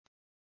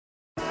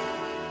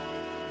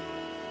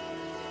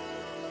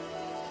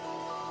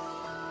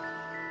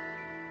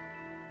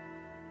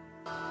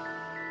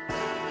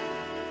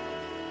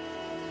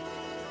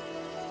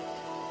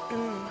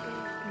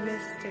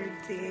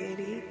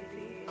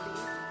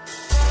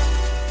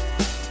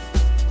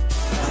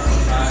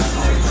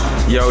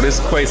Yo, this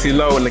is Quasi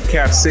Low in the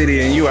Cap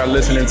City, and you are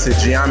listening to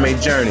Gye-Nyame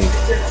Journey.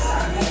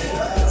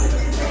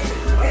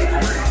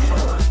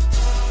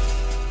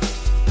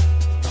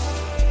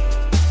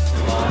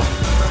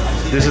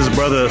 This is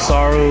Brother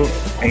Asaru,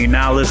 and you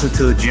now listen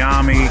to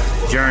Gye-Nyame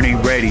Journey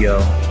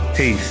Radio.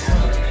 Peace.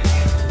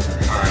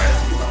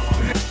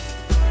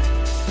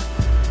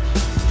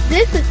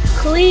 This is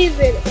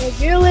Cleveland, and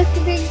you're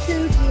listening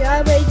to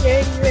Gye-Nyame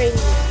Journey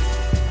Radio.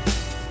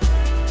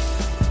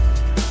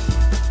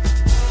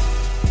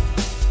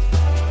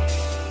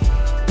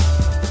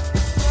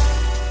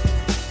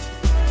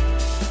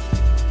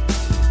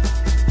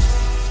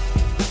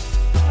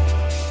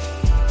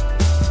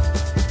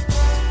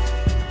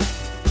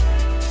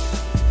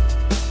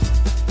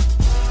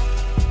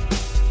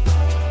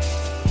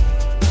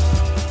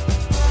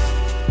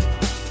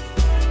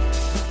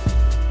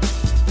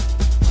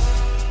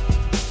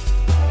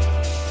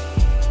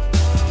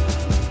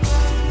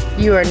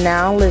 You are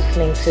now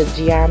listening to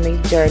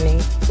Gye-Nyame Journey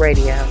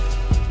Radio.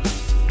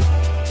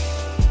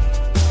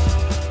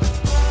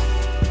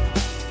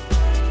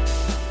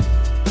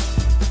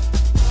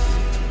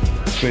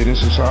 Say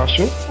this is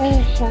Sasha.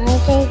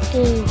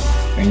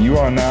 And you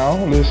are now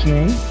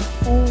listening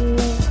to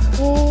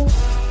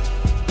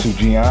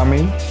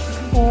Gye-Nyame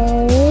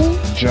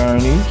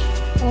Journey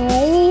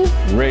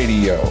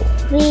Radio.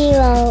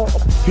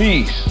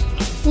 Peace.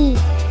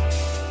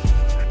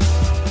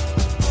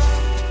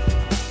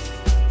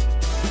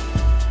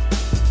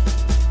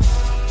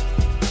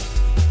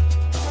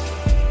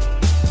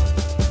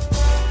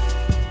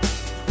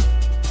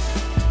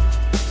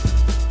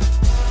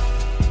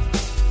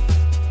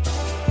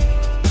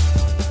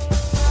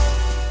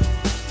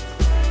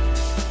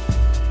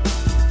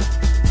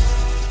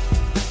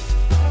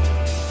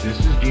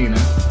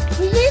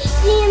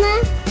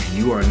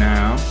 You are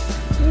now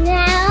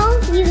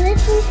you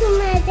listen to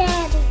my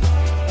daddy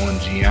on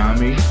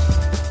Gye-Nyame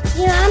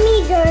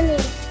Journey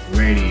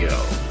Radio.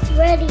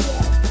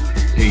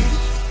 Peace.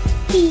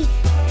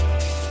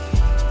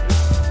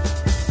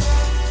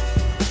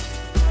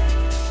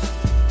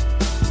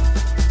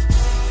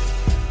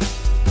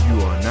 You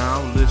are now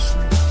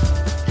listening to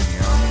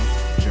Gye-Nyame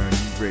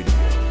Journey Radio.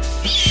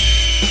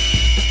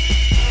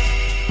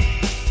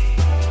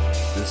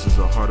 This is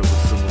a Heart of a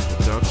Simba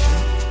production.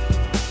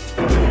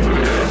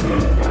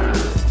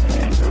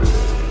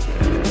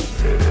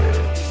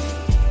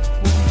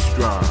 Where we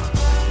strive to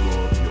blow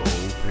up your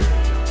old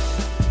paradigms.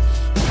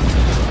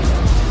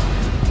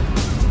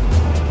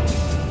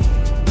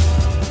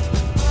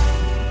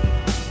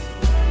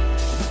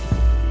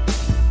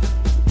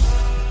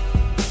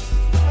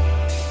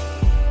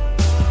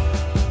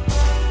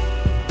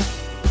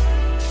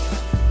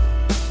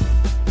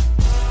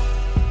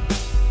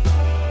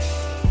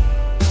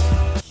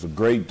 It's a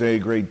great day.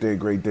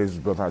 This is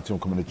Brother Hatim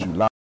coming at you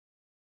live.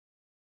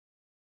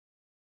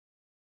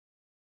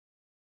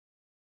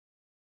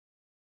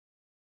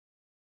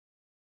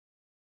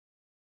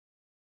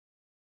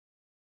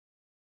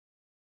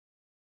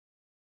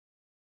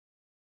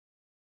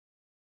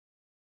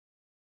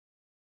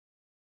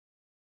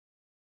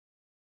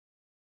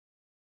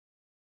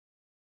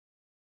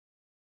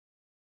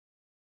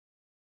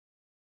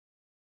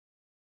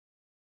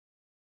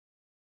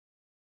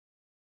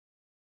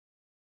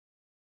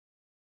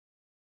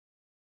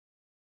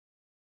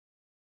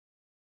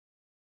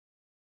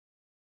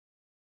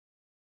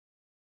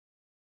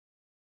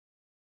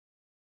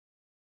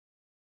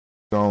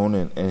 On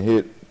and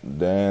hit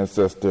the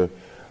ancestor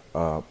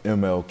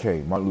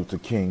MLK, Martin Luther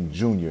King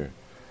Jr.,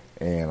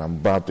 and I'm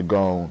about to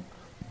go on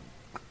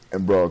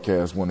and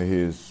broadcast one of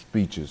his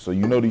speeches. So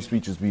you know these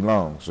speeches be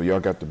long, so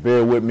y'all got to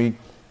bear with me,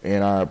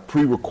 and I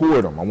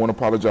pre-record them. I want to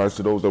apologize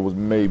to those that was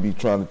maybe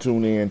trying to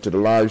tune in to the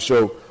live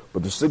show,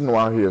 but the signal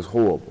out here is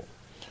horrible.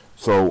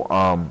 So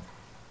I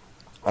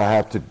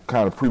have to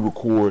kind of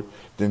pre-record,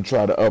 then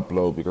try to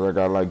upload, because I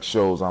got like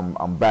shows, I'm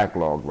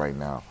backlogged right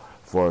now.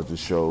 As far as the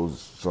shows,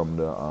 some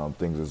of the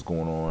things that's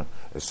going on,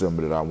 and some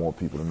that I want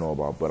people to know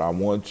about. But I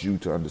want you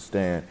to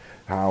understand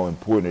how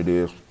important it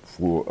is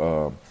for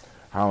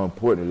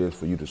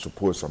you to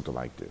support something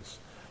like this.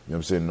 You know what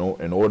I'm saying? No,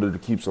 in order to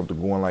keep something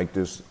going like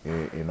this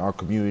in our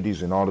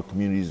communities and all the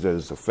communities that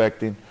it's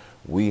affecting,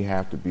 we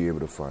have to be able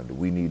to fund it.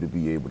 We need to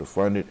be able to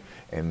fund it,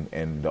 and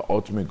the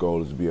ultimate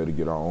goal is to be able to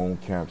get our own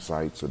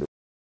campsite so that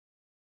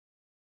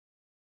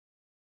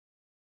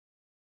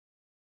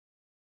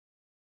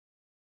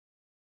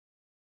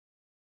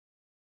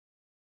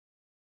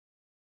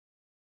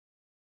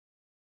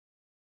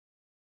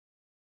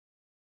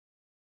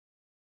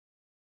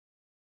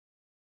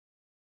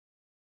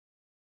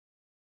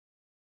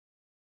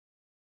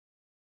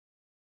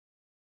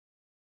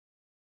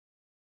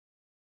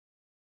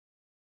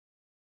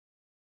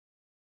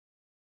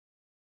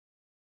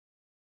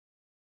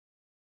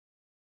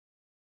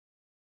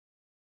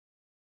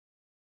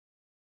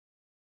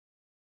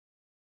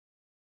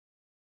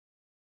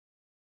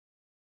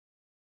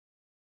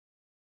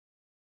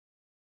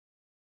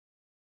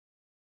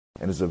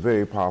and it's a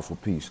very powerful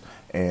piece.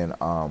 And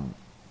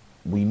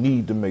we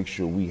need to make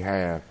sure we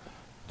have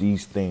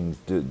these things,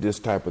 this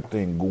type of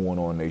thing going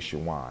on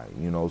nationwide.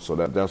 So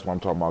that's why I'm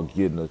talking about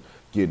getting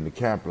the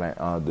camp land,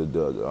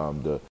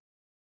 the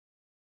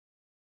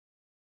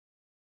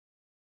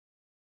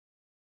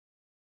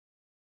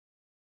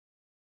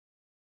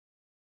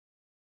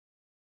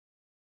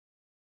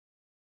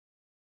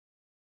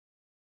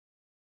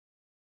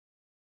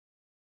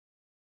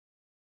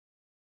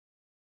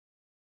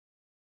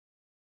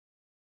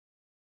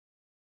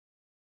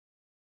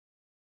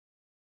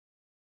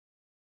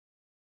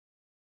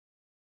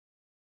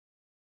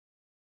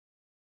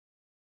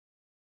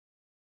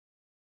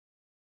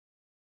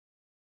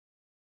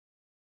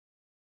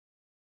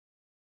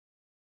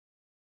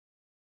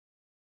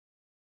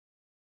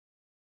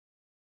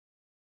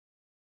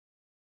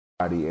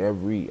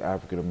every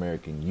African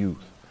American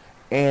youth,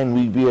 and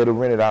we'd be able to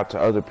rent it out to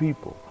other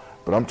people.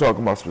 But I'm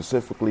talking about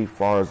specifically as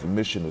far as the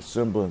mission of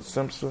Simba and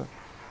Simsa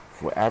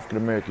for African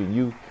American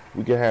youth.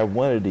 We can have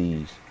one of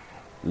these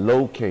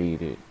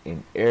located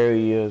in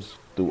areas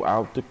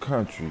throughout the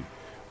country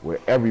where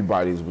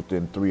everybody's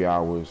within 3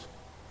 hours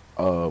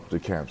of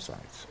the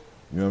campsites.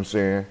 You know what I'm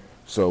saying?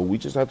 So we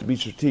just have to be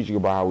strategic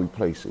about how we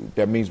place it.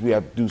 That means we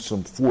have to do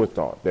some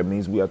forethought. That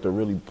means we have to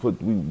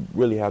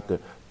really have to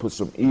put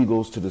some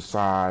egos to the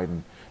side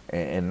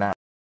and not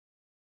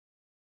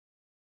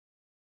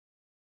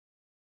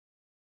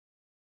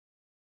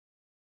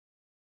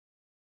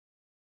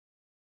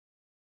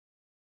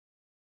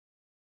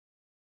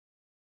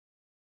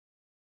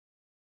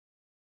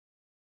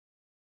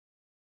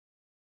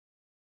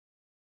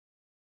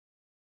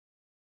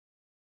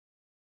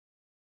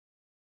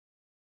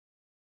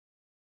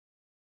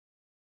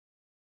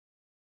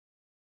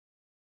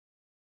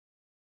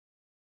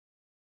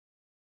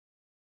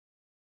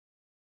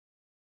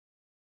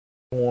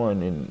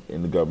on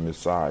in the government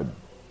side,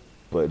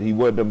 but he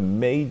wasn't a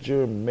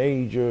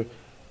major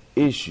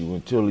issue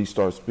until he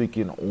started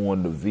speaking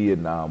on the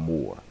Vietnam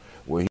War,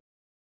 where he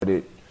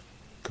started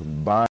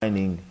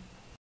combining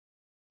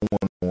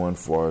on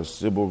for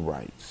civil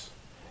rights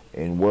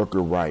and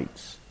worker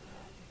rights,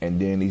 and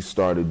then he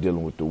started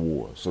dealing with the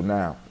war. So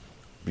now,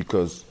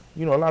 because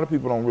a lot of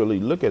people don't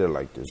really look at it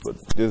like this, but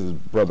this is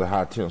Brother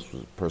Hatim's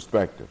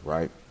perspective,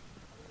 right?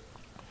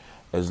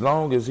 As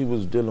long as he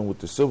was dealing with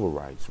the civil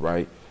rights,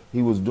 right,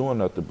 he was doing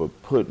nothing but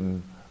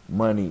putting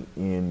money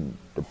in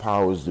the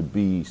powers that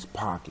be's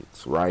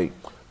pockets, right?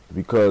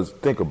 Because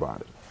think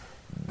about it.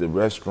 The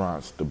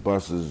restaurants, the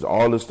buses,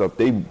 all this stuff,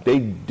 they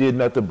did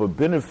nothing but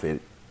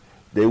benefit.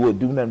 They would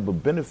do nothing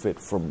but benefit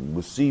from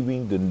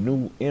receiving the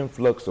new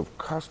influx of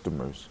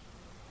customers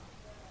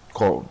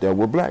that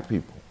were black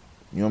people.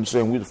 You know what I'm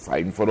saying? We were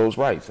fighting for those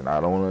rights, and I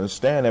don't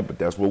understand that, but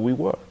that's what we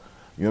were.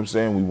 You know what I'm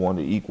saying? We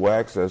wanted equal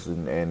access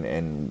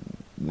and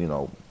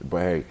but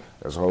hey,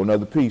 that's a whole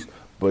nother piece.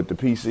 But the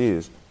piece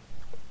is,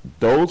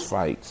 those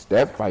fights,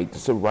 that fight, the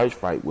civil rights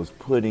fight, was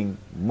putting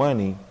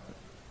money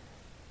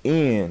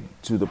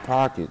into the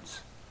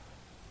pockets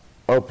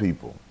of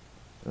people,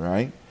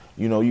 right?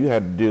 You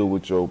had to deal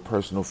with your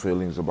personal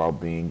feelings about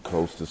being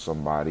close to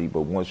somebody,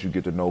 but once you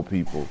get to know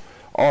people,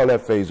 all that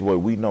fades away.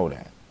 We know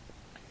that.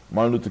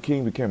 Martin Luther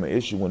King became an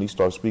issue when he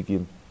started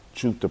speaking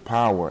truth to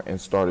power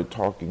and started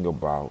talking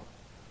about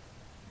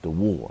the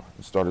war.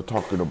 He started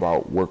talking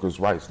about workers'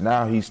 rights.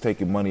 Now he's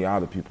taking money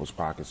out of people's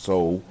pockets,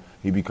 so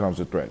he becomes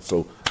a threat.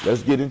 So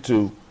let's get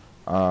into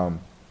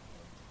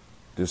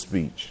this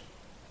speech.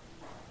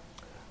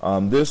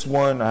 This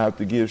one, I have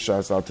to give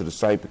shouts out to the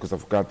site because I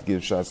forgot to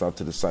give shouts out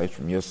to the sites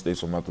from yesterday,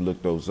 so I'm going to have to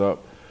look those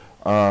up.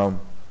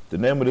 The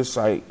name of this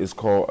site is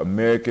called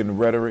American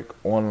Rhetoric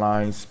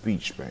Online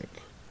Speech Bank.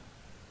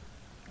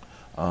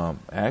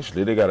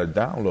 Actually, they got a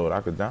download.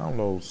 I could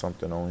download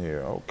something on here.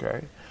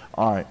 Okay.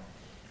 All right.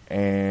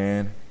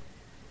 And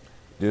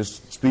this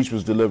speech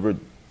was delivered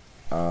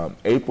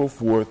April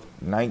 4th,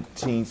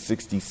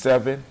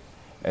 1967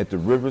 at the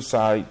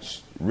Riverside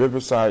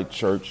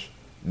Church,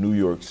 New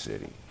York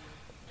City.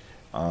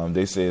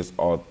 They say it's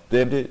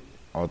authenticity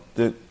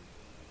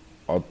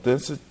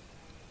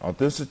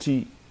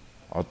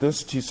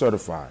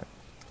certified.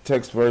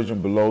 Text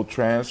version below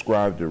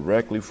transcribed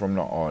directly from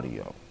the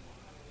audio.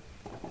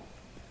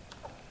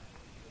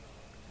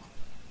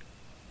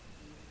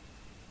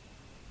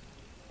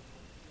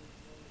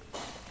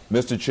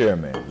 Mr.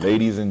 Chairman,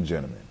 ladies and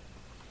gentlemen,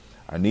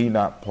 I need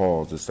not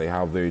pause to say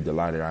how very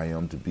delighted I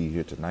am to be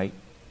here tonight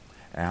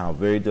and how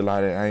very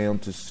delighted I am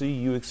to see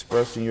you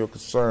expressing your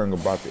concern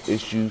about the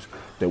issues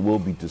that will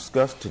be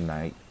discussed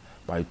tonight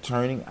by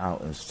turning out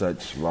in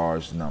such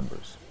large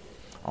numbers.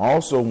 I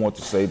also want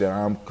to say that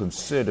I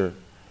consider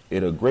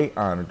it a great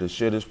honor to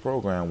share this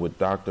program with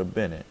Dr.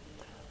 Bennett,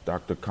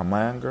 Dr.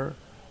 Kamanger,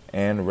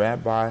 and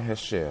Rabbi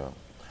Heschel,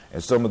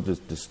 and some of the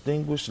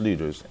distinguished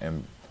leaders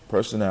and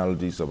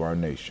personalities of our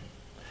nation.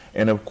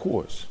 And of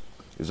course,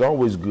 it's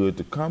always good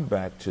to come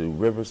back to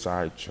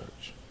Riverside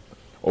Church.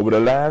 Over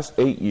the last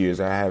 8 years,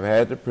 I have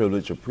had the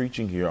privilege of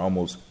preaching here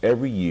almost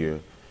every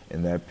year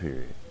in that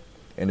period.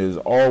 And it is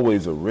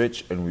always a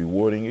rich and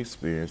rewarding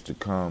experience to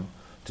come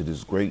to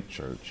this great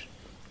church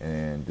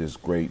and this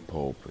great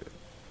pulpit.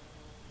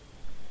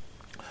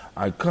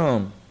 I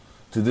come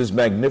to this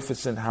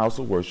magnificent house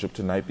of worship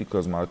tonight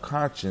because my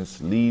conscience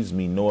leaves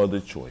me no other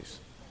choice.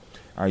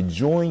 I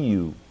join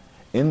you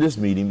in this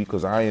meeting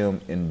because I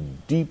am in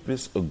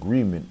deepest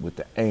agreement with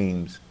the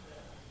aims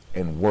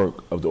and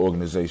work of the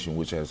organization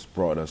which has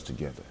brought us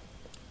together,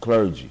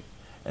 clergy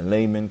and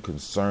laymen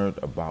concerned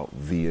about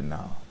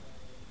Vietnam.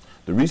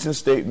 The recent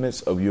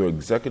statements of your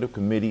executive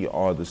committee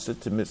are the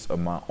sentiments of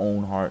my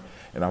own heart,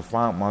 and I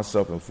found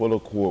myself in full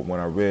accord when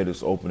I read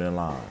its opening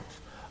lines.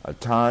 A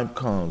time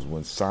comes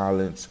when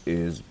silence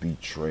is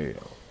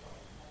betrayal.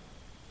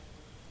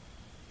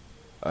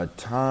 A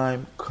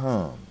time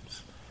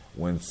comes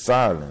when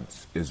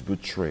silence is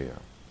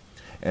betrayal.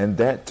 And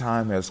that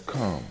time has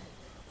come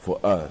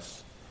for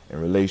us in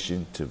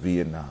relation to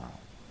Vietnam.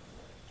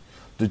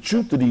 The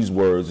truth of these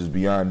words is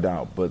beyond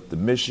doubt, but the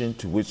mission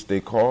to which they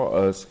call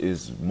us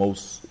is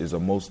a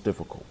most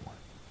difficult one.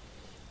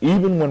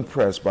 Even when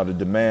pressed by the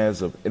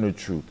demands of inner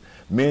truth,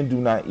 men do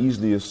not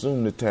easily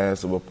assume the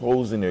task of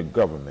opposing their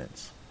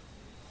government's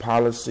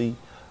policy,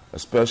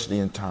 especially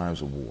in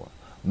times of war.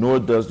 Nor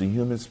does the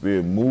human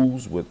spirit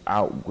move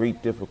without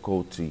great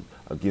difficulty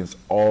against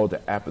all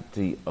the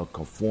apathy of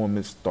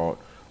conformist thought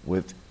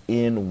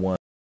within one.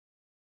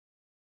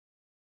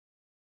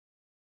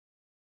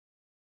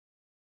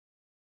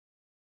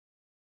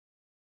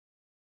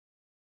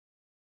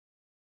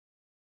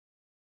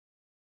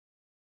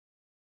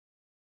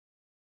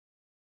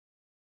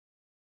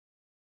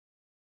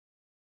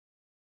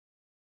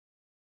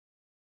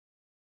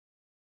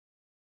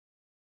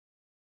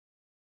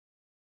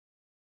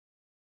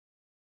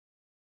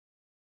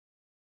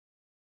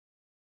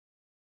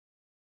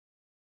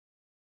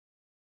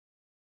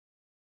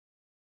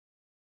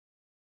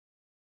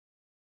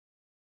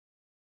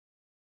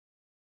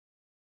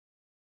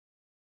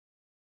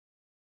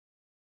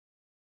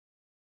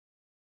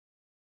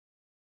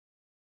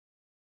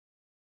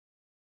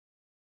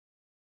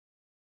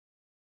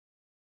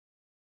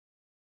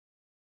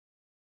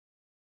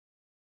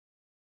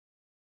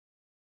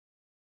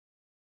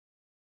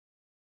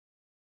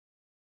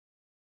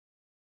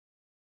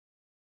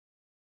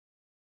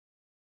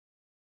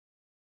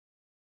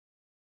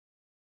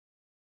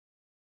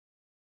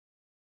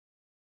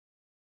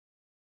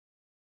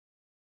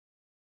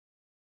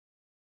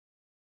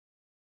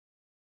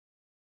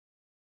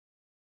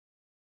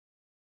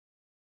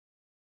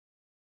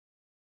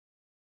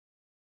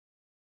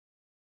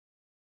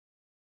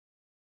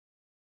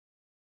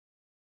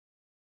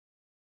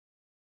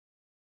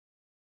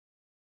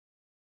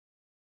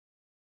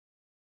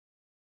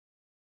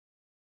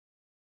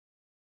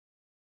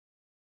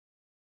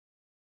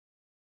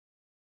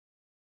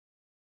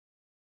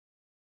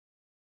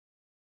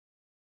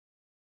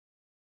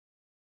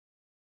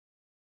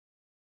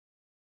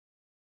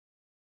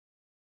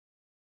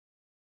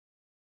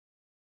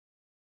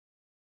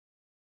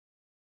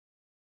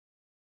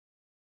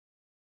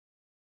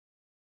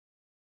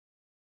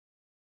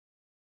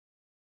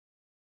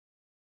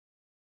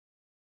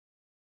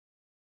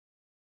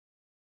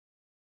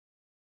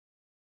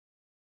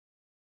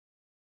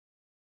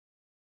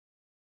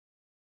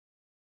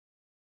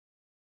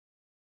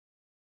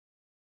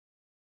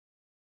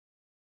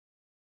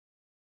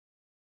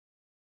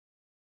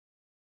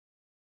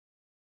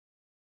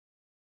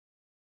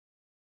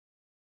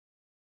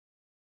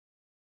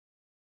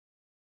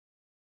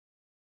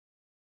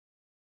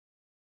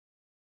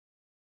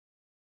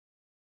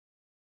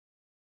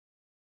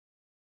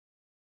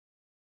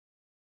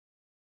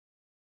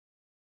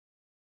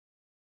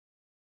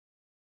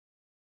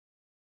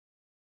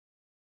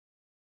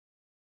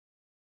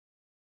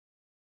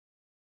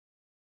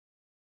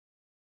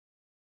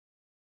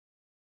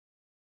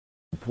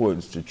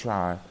 Importance to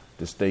try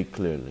to state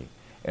clearly,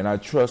 and I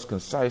trust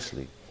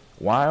concisely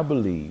why I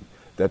believe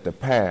that the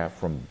path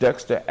from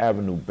Dexter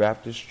Avenue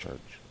Baptist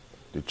Church,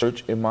 the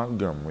church in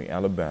Montgomery,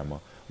 Alabama,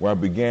 where I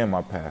began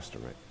my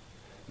pastorate,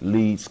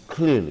 leads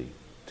clearly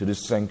to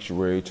this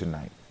sanctuary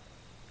tonight.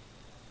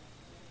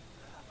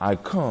 I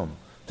come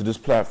to this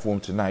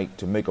platform tonight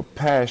to make a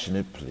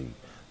passionate plea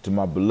to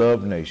my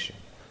beloved nation.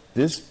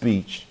 This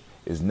speech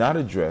is not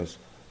addressed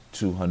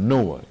to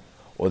Hanoi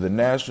or the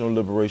National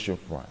Liberation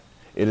Front.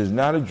 It is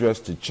not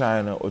addressed to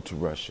China or to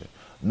Russia,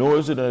 nor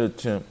is it an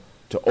attempt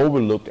to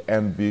overlook the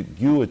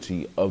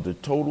ambiguity of the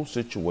total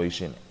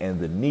situation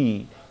and the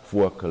need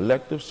for a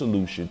collective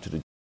solution to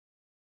the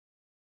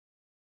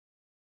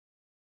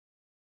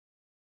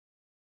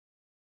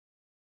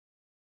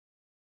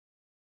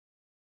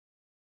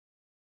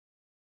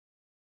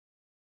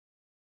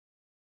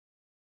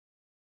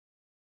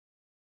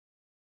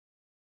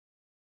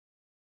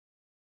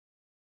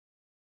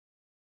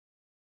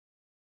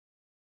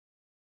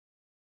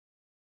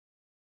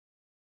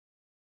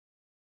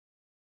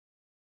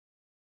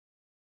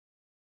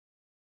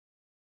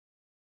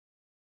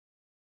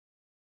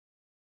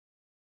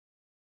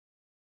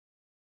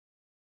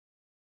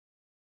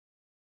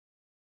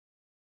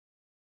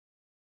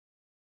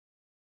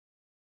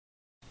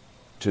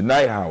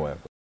Tonight, however,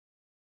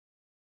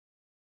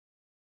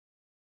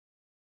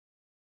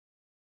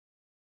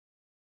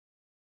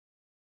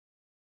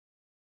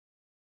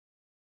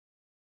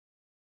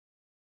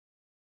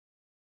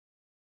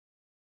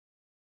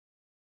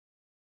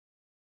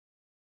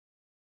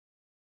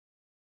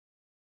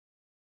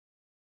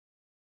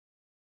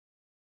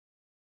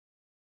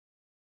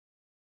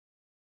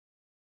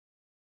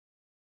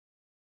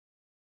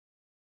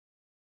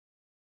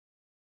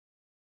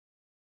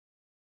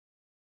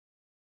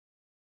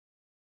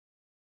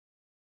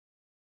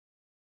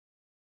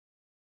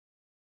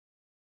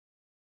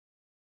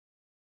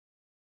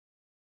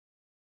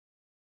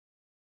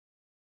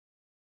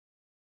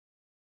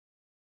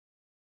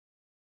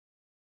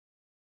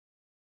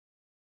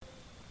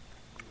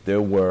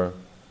 There were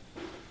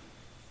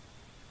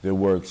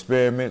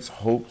experiments,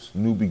 hopes,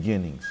 new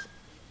beginnings.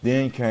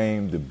 Then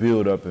came the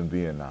build-up in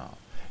Vietnam.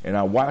 And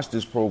I watched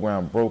this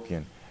program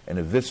broken and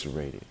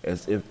eviscerated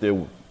as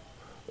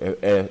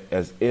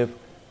if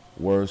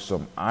were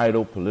some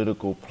idle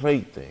political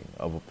plaything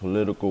of a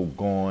political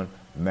gone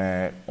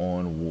mad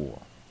on war,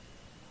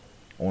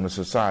 on a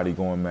society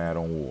going mad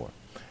on war.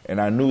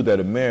 And I knew that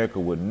America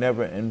would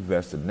never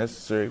invest the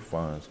necessary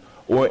funds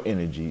or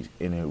energies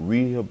in a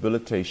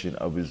rehabilitation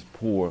of its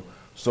poor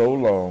so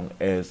long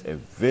as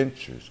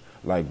adventures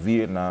like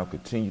Vietnam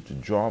continued to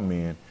draw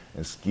men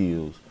and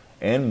skills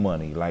and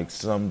money like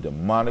some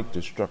demonic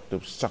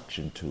destructive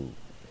suction tube.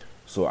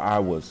 So I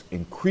was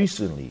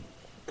increasingly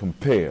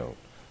compelled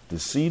to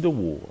see the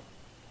war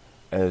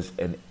as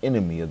an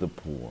enemy of the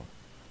poor,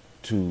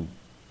 to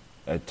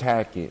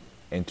attack it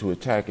and to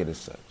attack it as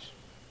such.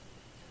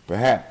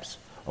 Perhaps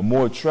a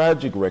more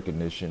tragic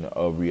recognition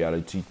of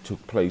reality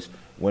took place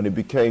when it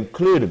became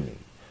clear to me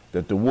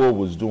that the war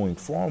was doing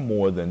far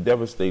more than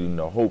devastating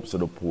the hopes of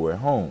the poor at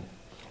home.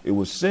 It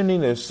was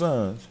sending their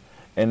sons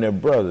and their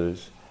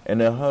brothers and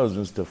their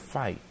husbands to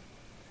fight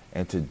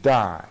and to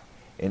die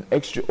in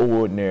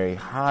extraordinary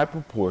high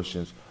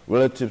proportions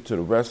relative to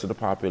the rest of the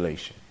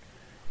population.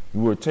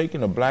 We were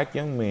taking a black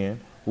young man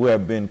who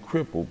had been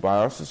crippled by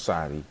our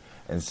society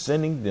and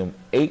sending them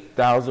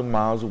 8,000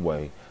 miles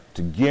away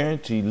to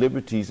guarantee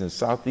liberties in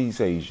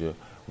Southeast Asia,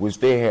 which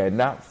they had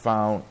not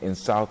found in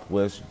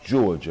Southwest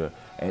Georgia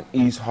and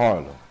East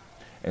Harlem.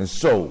 And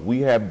so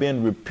we have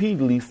been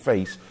repeatedly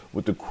faced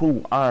with the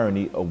cruel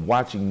irony of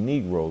watching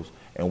Negroes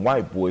and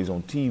white boys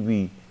on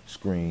TV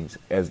screens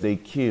as they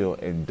kill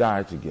and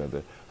die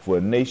together for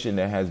a nation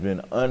that has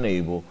been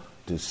unable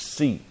to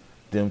seat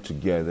them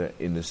together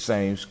in the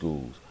same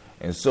schools.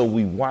 And so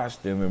we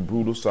watched them in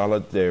brutal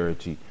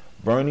solidarity,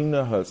 burning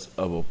the huts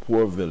of a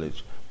poor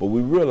village. But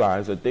we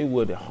realized that they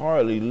would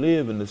hardly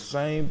live in the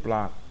same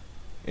block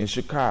in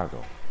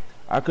Chicago.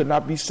 I could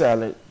not be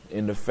silent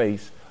in the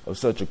face of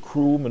such a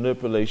cruel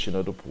manipulation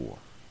of the poor.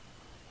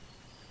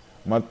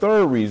 My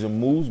third reason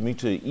moves me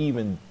to an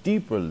even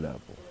deeper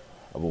level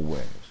of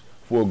awareness,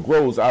 for it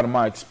grows out of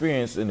my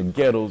experience in the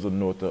ghettos of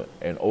North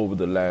and over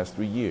the last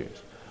 3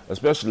 years,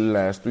 especially the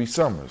last 3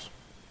 summers.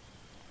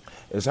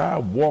 As I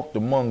have walked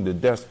among the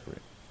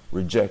desperate,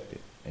 rejected,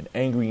 and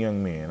angry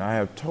young men, I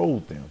have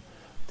told them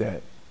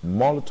that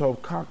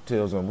Molotov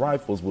cocktails and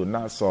rifles would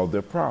not solve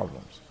their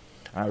problems.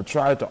 I have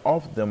tried to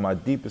offer them my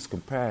deepest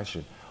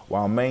compassion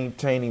while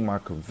maintaining my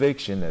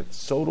conviction that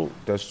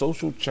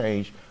social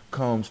change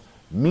comes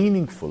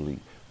meaningfully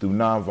through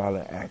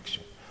nonviolent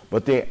action.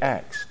 But they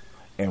ask,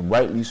 and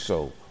rightly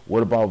so,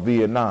 what about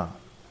Vietnam?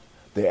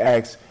 They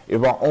ask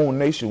if our own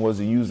nation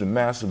wasn't using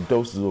massive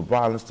doses of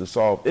violence to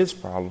solve its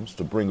problems,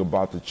 to bring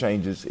about the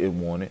changes it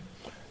wanted.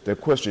 Their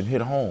question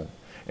hit home,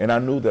 and I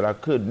knew that I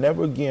could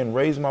never again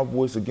raise my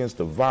voice against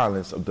the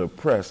violence of the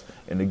oppressed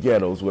in the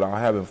ghettos without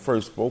having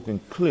first spoken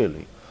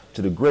clearly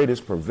to the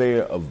greatest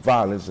purveyor of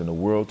violence in the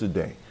world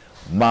today,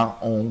 my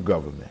own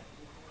government.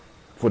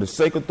 For the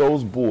sake of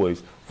those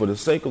boys, for the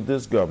sake of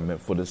this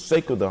government, for the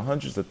sake of the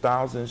hundreds of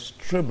thousands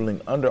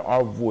trembling under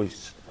our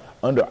voice,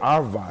 under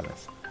our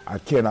violence, I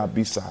cannot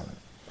be silent.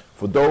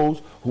 For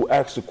those who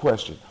ask the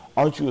question,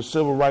 aren't you a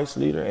civil rights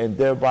leader, and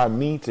thereby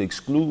mean to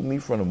exclude me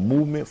from the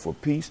movement for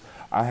peace,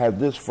 I have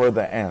this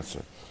further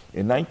answer.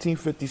 In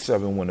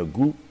 1957, when a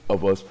group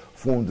of us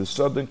formed the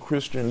Southern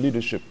Christian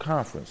Leadership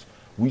Conference,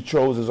 we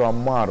chose as our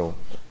motto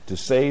to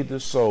save the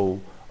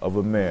soul of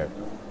America.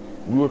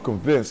 We were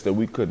convinced that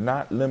we could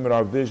not limit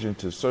our vision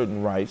to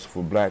certain rights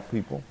for black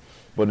people,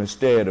 but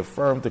instead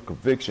affirmed the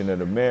conviction that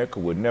America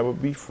would never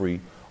be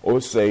free or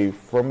saved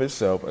from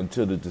itself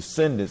until the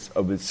descendants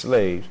of its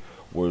slaves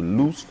were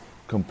loosed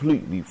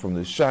completely from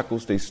the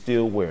shackles they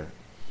still wear.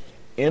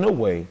 In a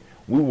way,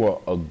 we were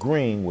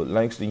agreeing with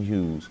Langston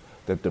Hughes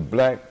that the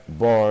black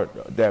bard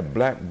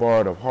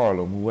of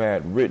Harlem who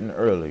had written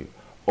earlier,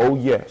 "Oh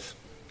yes,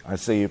 I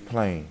say it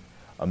plain,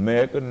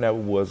 America never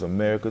was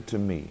America to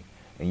me,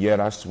 and yet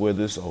I swear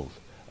this oath,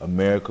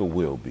 America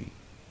will be."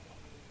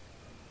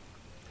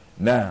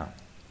 Now,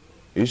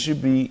 it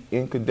should be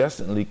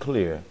incandescently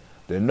clear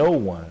that no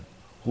one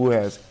who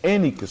has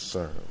any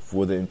concern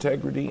for the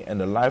integrity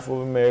and the life of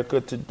America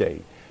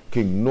today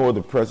can ignore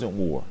the present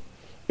war.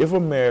 If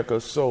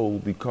America's soul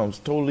becomes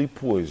totally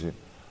poisoned,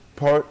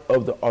 part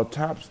of the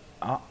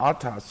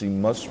autopsy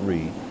must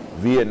read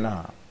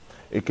Vietnam.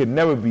 It can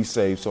never be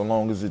saved so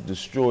long as it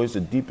destroys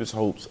the deepest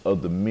hopes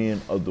of the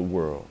men of the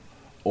world.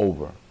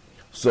 Over.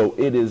 So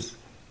it is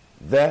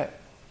that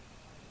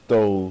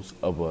those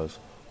of us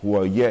who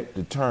are yet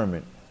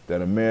determined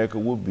that America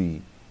will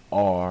be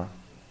are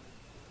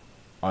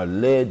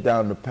led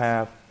down the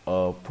path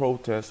of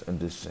protest and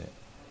dissent,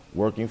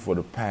 working for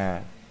the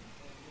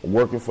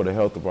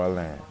health of our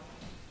land.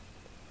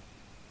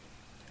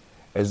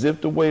 As if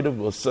the weight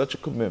of such a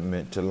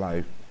commitment to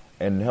life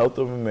and the health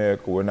of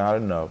America were not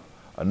enough,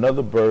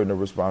 another burden of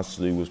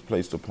responsibility was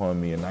placed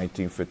upon me in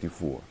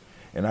 1954.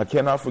 And I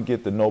cannot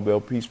forget the Nobel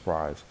Peace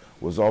Prize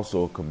was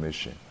also a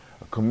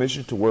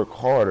commission to work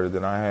harder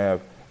than I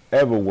have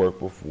ever worked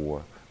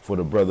before for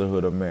the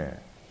brotherhood of man.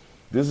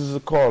 This is a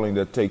calling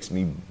that takes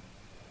me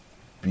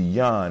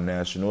beyond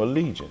national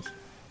allegiance.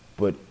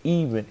 But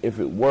even if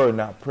it were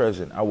not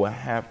present, I would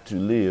have to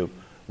live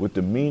with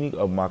the meaning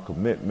of my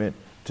commitment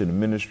to the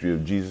ministry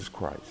of Jesus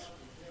Christ.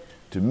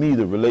 To me,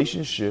 the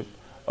relationship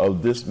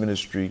of this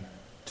ministry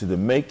to the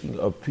making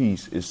of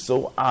peace is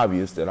so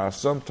obvious that I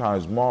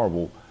sometimes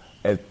marvel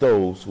at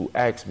those who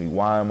ask me,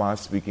 why am I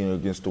speaking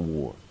against the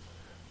war?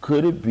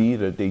 Could it be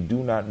that they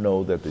do not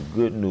know that the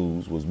good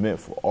news was meant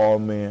for all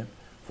men,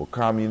 for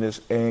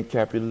communists and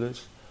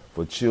capitalists,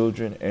 for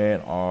children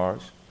and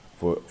ours,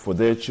 for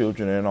their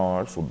children and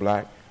ours, for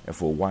black and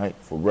for white,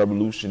 for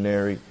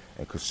revolutionary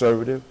and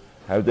conservative?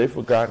 Have they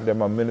forgotten that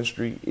my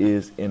ministry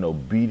is in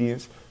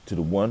obedience to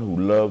the one who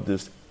loved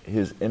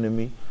his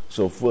enemy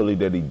so fully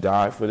that he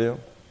died for them?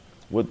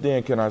 What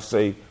then can I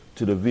say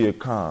to the Viet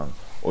Cong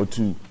or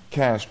to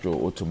Castro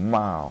or to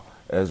Mao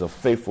as a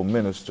faithful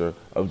minister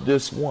of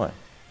this one?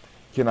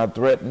 Can I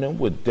threaten them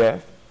with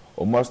death,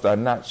 or must I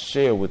not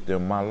share with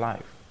them my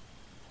life?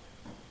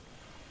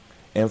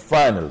 And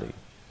finally,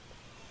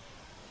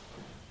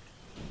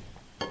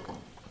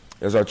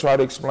 as I try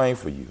to explain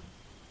for you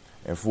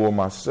and for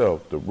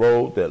myself the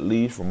road that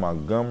leads from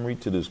Montgomery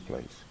to this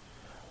place,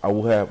 I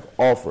will have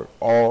offered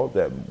all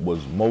that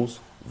was most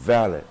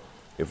valid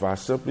if I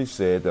simply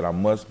said that I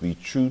must be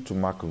true to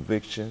my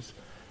convictions,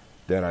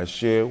 that I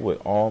share with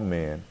all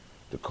men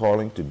the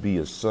calling to be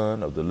a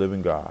son of the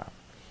living God.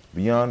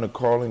 Beyond the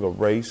calling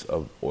of race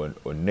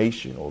or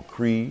nation or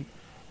creed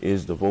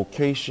is the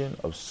vocation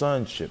of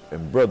sonship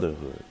and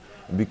brotherhood.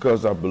 And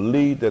because I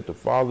believe that the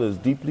Father is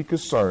deeply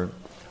concerned,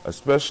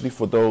 especially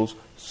for those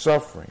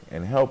suffering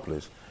and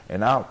helpless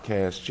and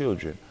outcast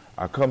children,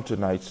 I come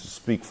tonight to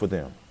speak for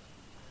them.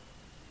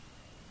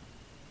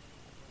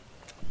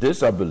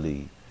 This I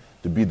believe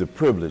to be the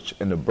privilege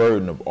and the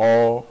burden of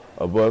all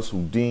of us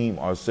who deem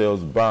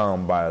ourselves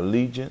bound by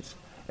allegiance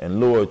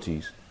and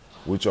loyalties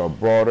which are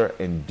broader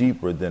and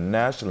deeper than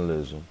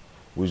nationalism,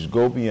 which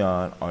go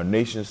beyond our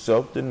nation's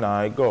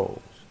self-denied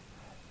goals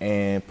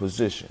and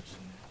positions.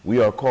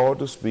 We are called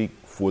to speak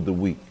for the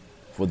weak,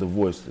 for the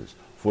voiceless,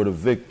 for the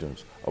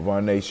victims of our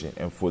nation,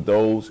 and for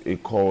those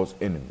it calls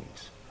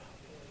enemies.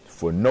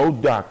 For no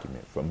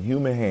document from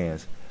human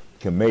hands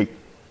can make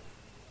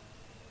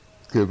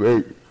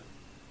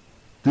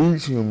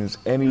these humans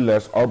any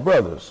less our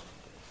brothers.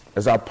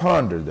 As I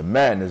ponder the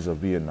madness of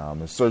Vietnam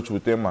and search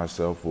within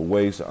myself for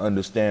ways to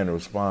understand and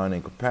respond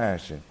in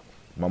compassion,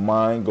 my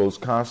mind goes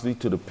constantly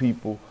to the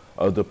people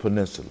of the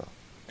peninsula.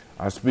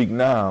 I speak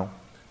now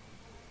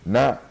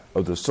not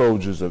of the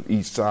soldiers of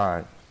each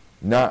side,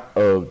 not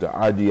of the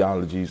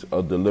ideologies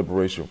of the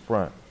Liberation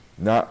Front,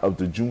 not of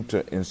the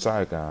junta in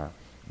Saigon,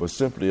 but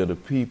simply of the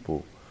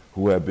people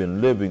who have been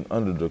living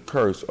under the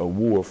curse of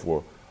war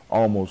for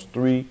almost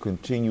 3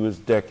 continuous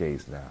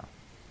decades now.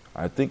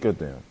 I think of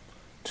them,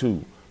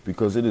 too,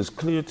 because it is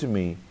clear to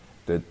me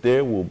that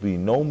there will be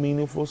no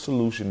meaningful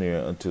solution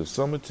there until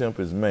some attempt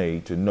is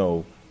made to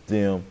know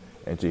them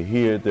and to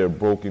hear their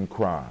broken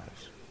cries.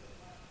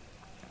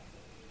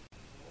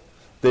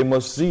 They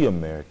must see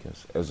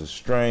Americans as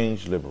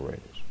estranged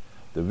liberators.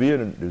 The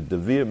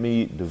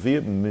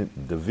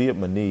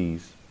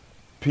Vietnamese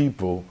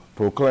people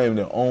proclaimed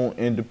their own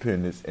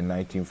independence in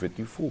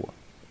 1954,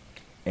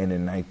 and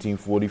in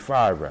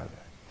 1945 rather,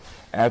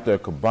 after a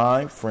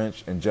combined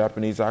French and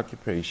Japanese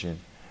occupation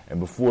and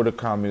before the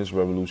Communist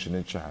Revolution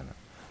in China.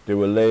 They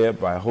were led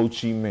by Ho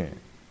Chi Minh.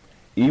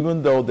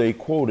 Even though they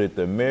quoted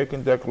the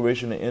American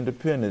Declaration of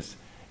Independence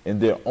in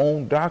their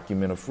own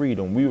document of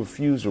freedom, we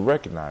refused to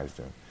recognize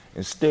them.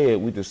 Instead,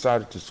 we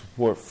decided to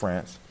support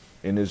France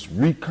in its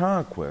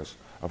reconquest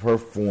of her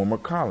former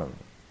colony.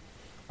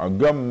 Our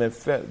government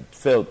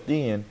felt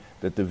then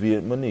that the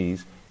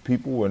Vietnamese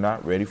people were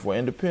not ready for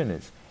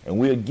independence, and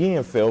we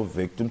again fell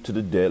victim to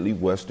the deadly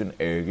Western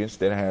arrogance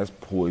that has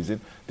poisoned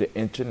the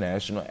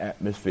international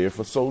atmosphere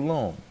for so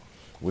long.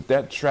 With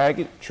that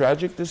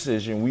tragic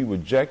decision, we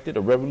rejected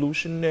a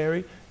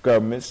revolutionary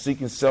government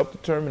seeking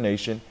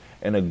self-determination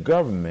and a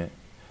government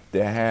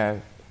that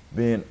had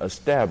been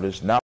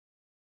established not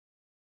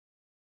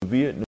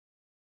Vietnam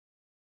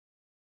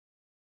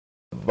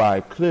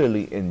by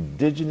clearly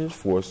indigenous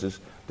forces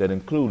that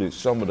included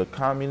some of the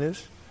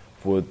communists.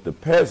 For the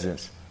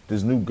peasants,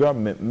 this new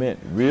government meant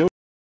real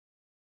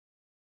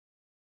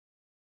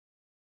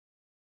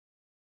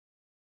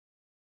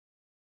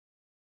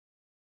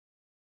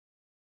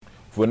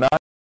for not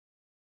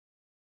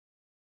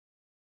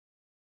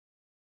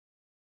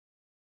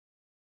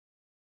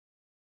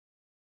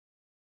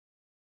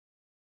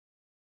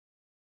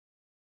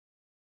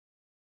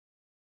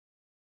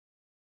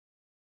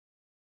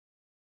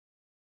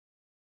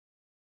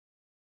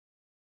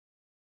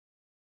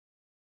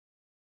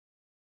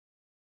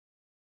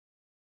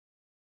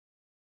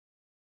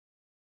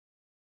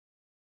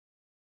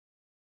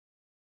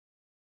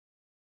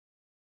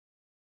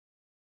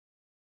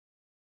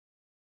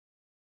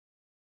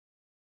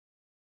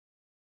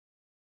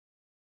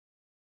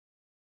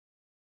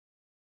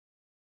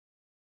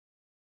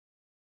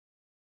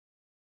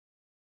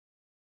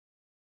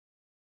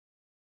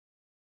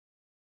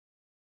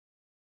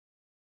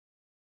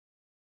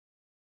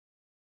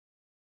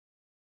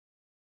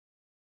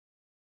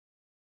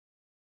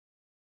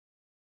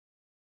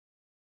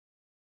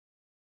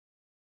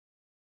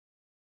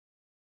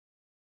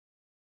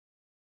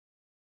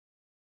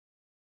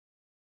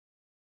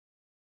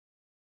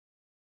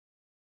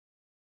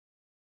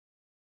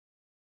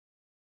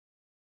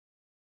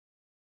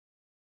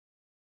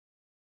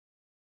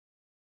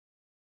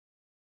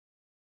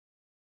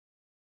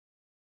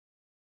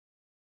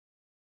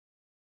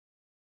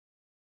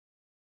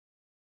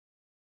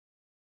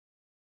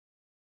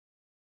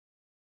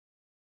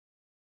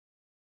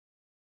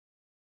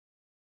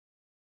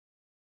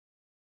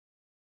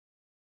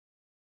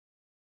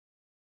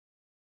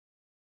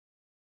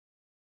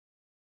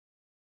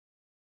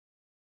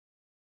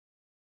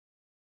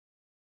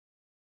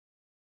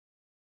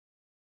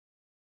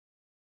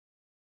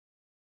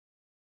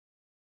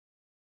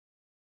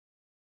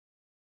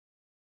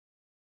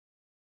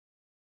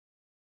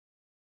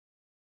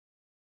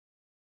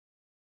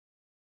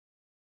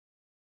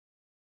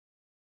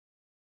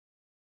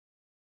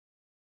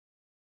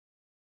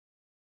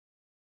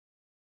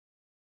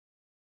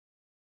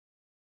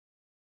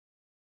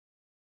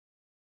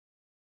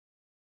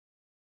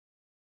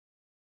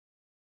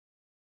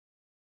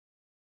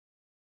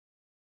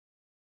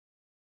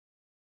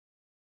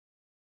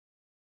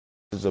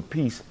promises of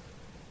peace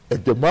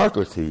and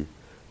democracy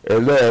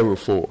and land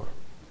reform.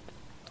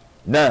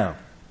 Now,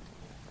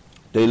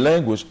 they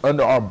languish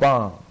under our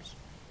bombs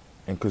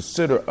and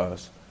consider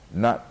us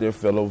not their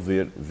fellow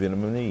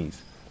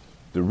Vietnamese,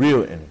 the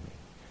real enemy.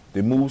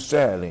 They move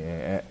sadly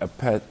and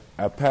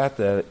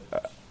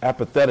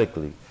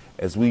apathetically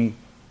as we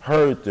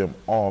herd them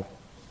off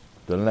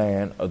the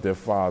land of their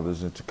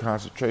fathers into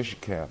concentration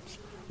camps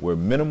where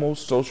minimal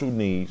social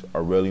needs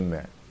are rarely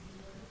met.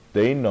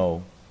 They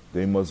know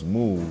they must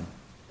move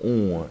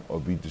on or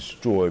be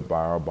destroyed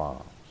by our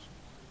bombs.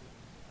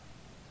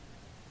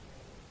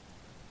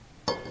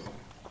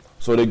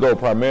 So they go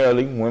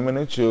primarily women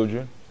and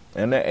children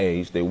and their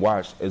age. They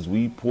watch as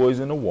we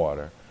poison the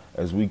water,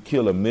 as we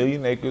kill 1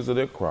 million acres of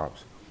their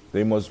crops.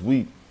 They must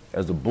weep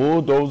as the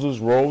bulldozers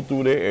roll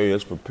through their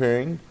areas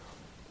preparing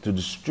to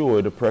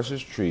destroy the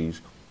precious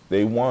trees.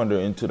 They wander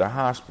into the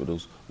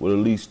hospitals with at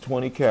least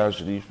 20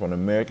 casualties from the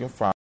American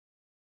fire.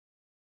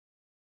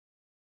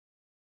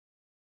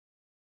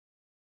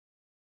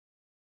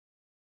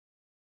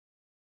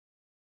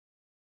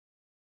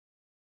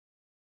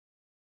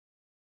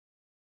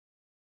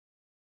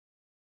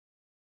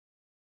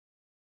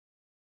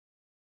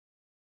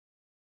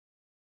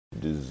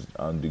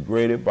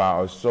 Degraded by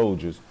our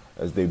soldiers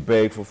as they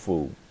beg for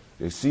food.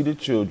 They see the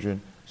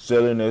children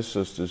selling their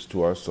sisters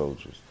to our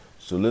soldiers,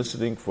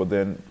 soliciting for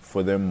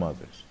their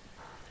mothers.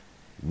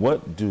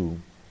 What do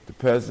the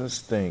peasants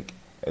think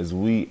as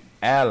we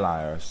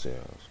ally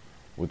ourselves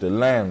with the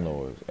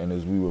landlords and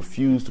as we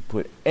refuse to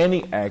put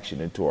any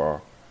action into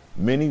our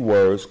many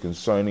words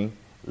concerning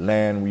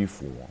land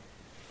reform?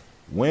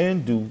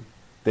 When do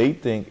they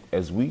think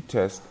as we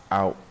test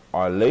out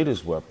our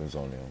latest weapons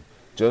on them,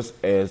 just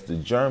as the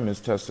Germans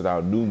tested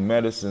out new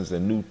medicines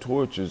and new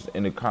tortures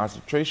in the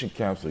concentration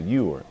camps of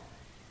Europe?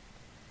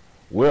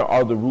 Where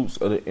are the roots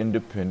of the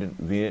independent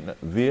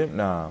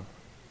Vietnam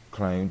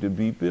claimed to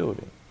be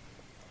building?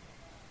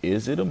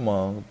 Is it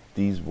among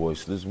these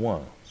voiceless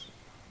ones?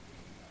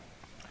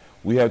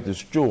 We have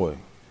destroyed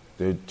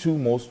their two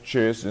most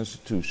cherished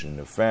institutions,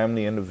 the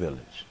family and the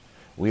village.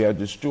 We have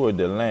destroyed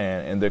their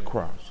land and their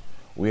crops.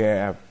 We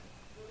have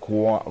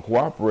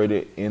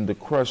cooperated in the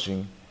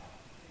crushing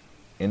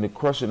of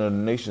the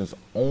nation's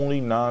only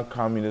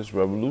non-communist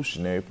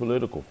revolutionary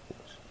political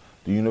force,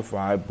 the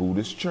Unified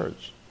Buddhist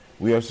Church.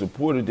 We have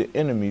supported the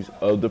enemies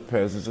of the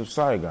peasants of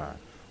Saigon.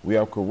 We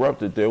have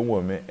corrupted their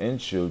women and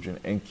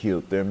children and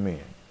killed their men.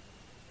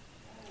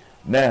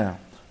 Now,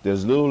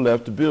 there's little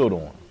left to build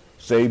on,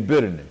 save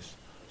bitterness.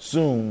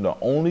 Soon, the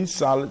only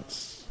solid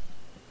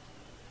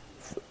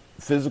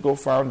physical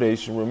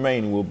foundation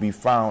remaining will be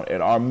found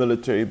at our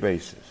military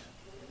bases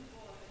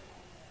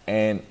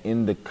and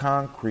in the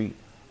concrete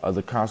of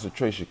the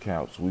concentration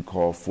camps we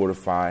call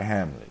fortified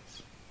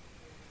hamlets.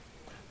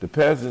 The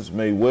peasants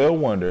may well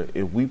wonder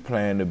if we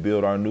plan to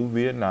build our new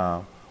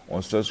Vietnam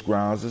on such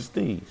grounds as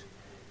these.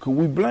 Could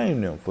we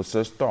blame them for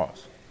such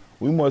thoughts?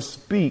 We must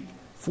speak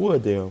for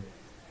them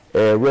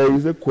and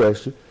raise a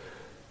question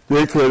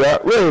they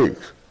cannot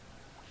raise.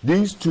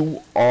 These two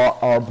are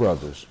our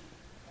brothers.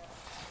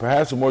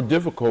 Perhaps a more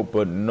difficult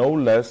but no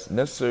less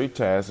necessary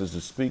task is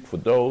to speak for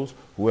those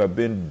who have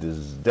been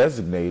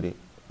designated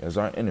as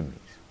our enemies.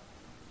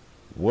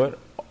 What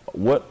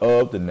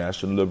of the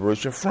National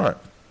Liberation Front?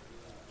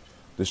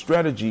 The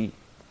strategy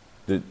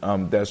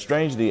that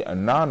strangely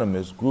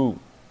anonymous group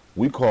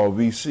we call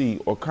VC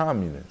or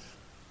communists.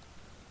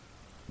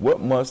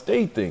 What must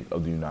they think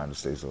of the United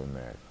States of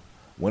America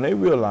when they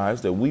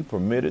realize that we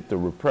permitted the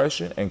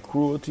repression and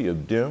cruelty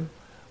of them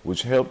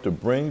which helped to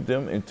bring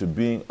them into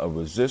being a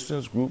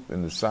resistance group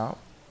in the South?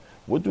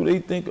 What do they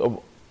think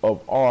of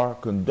our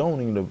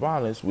condoning the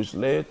violence which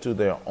led to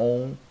their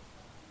own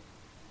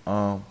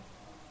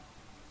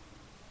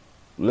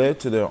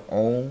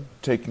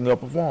taking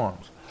up of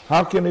arms?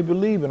 How can they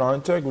believe in our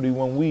integrity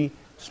when we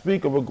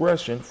speak of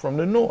aggression from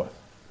the North,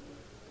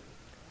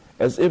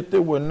 as if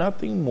there were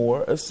nothing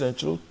more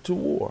essential to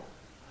war?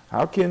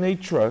 How can they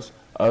trust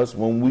us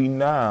when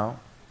now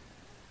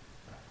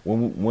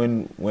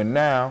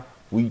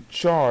we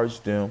charge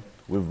them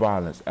with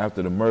violence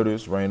after the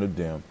murderous reign of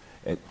them,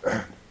 and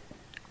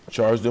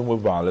charge them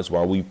with violence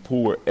while we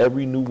pour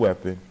every new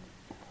weapon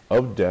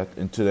of death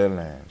into their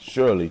land?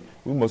 Surely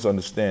we must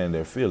understand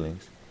their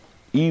feelings,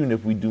 even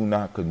if we do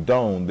not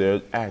condone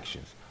their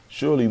actions.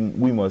 Surely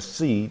we must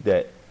see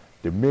that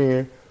the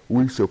men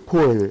we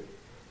supported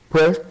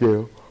pressed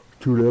them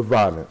to their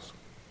violence.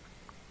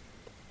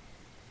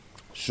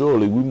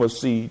 Surely we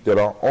must see that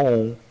our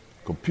own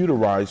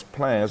computerized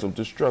plans of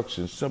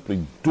destruction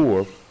simply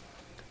dwarf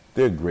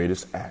their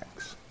greatest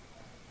acts.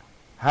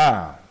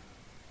 How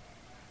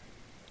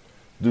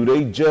do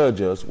they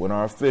judge us when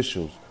our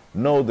officials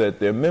know that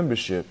their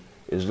membership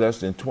is less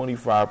than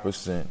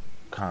 25%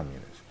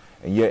 communist,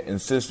 and yet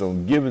insist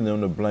on giving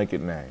them the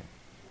blanket name?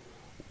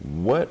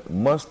 What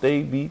must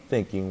they be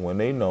thinking when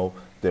they know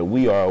that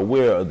we are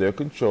aware of their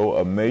control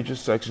of major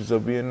sections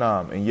of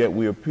Vietnam, and yet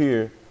we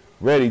appear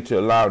ready to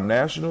allow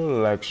national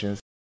elections?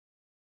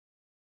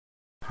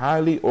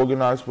 Highly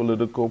organized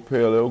political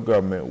parallel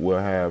government will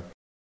have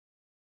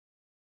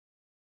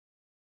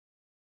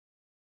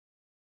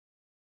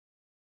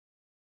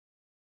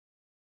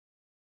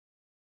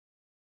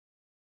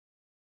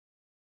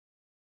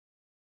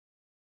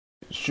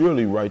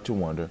surely right to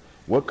wonder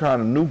what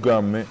kind of new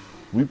government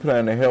we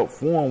plan to help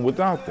form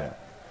without them,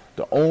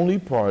 the only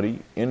party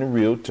in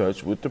real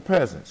touch with the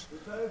peasants.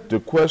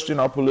 To question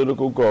our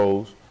political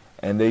goals,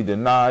 and they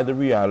deny the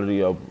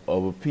reality of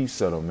a peace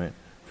settlement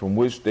from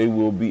which they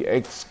will be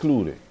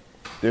excluded.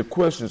 Their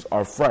questions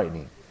are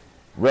frighteningly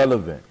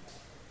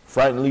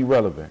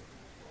relevant.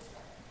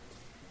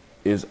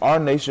 Is our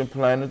nation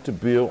planning to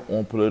build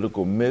on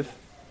political myth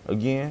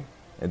again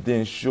and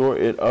then shore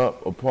it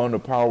up upon the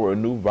power of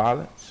new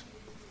violence?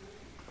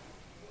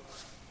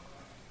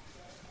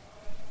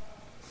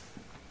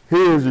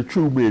 Here is the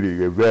true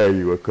meaning and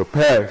value of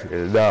compassion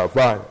and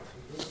nonviolence.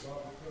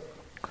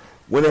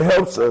 When it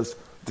helps us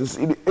to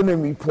see the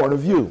enemy point of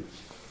view,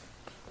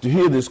 to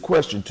hear this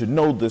question, to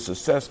know this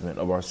assessment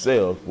of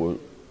ourselves,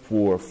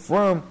 for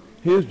from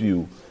his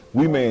view,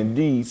 we may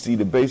indeed see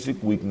the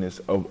basic weakness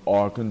of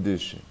our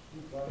condition.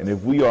 And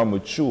if we are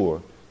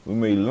mature, we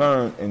may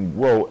learn and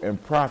grow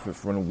and profit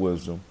from the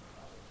wisdom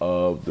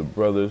of the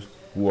brothers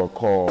who are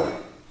called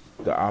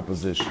the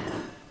opposition.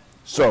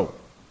 So,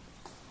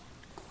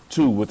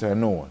 too, with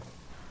Hanoi,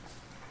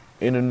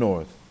 in the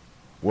north,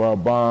 where our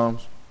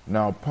bombs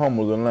now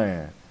pummel the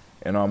land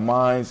and our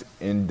minds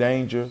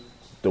endanger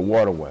the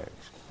waterways,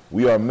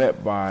 we are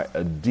met by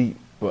a deep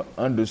but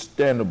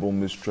understandable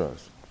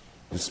mistrust.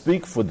 To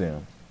speak for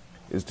them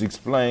is to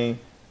explain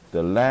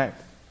the lack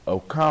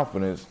of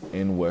confidence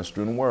in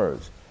Western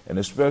words, and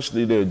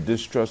especially their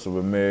distrust of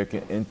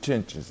American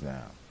intentions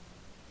now.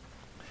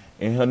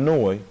 In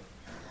Hanoi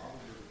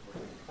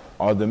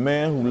are the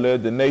men who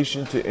led the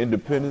nation to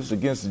independence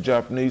against the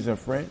Japanese and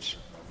French,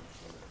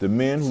 the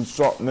men who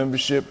sought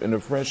membership in the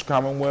French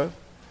Commonwealth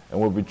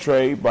and were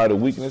betrayed by the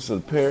weakness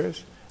of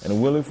Paris and the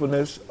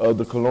willingness of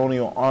the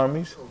colonial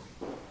armies.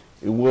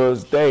 It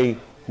was they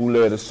who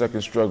led a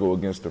second struggle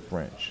against the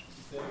French.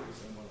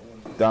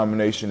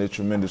 Domination at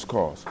tremendous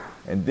cost.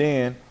 And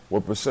then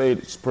were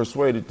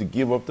persuaded to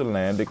give up the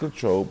land they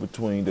controlled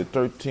between the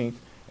 13th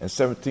and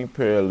 17th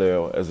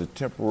parallel as a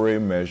temporary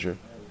measure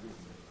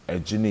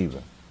at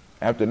Geneva.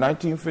 After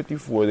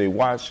 1954, they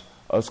watched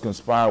us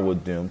conspire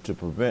with them to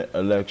prevent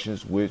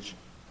elections which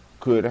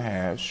could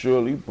have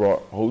surely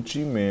brought Ho Chi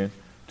Minh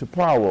to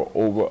power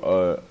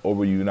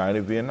over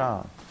United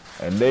Vietnam.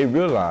 And they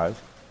realized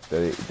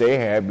that they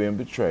had been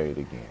betrayed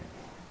again.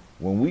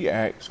 When we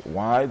ask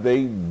why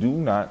they do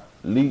not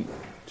lead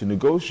to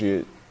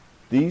negotiate,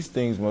 these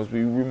things must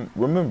be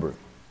remembered.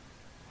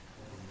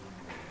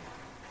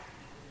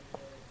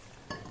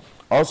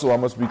 Also, I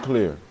must be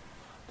clear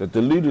that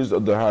the leaders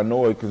of the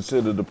Hanoi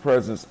consider the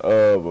presence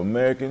of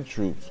American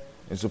troops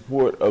in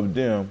support of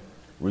them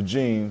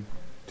regime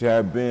to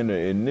have been an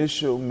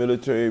initial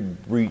military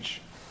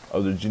breach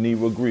of the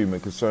Geneva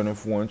Agreement concerning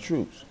foreign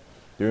troops.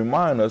 They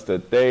remind us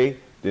that they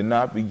did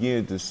not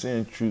begin to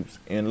send troops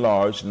in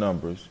large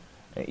numbers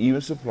and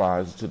even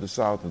supplies to the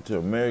South until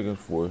American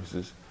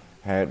forces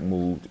had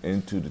moved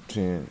into the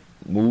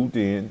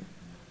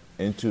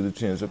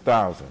tens of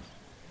thousands.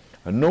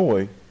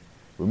 Hanoi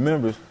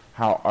remembers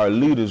how our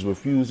leaders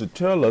refused to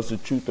tell us the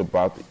truth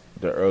about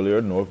the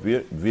earlier North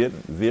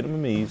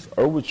Vietnamese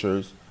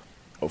overtures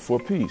for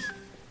peace.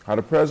 How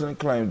the president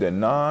claimed that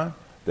none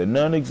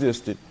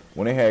existed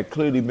when they had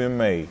clearly been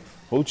made.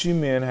 Ho Chi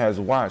Minh has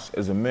watched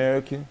as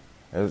America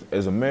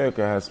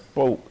has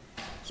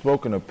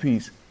spoken of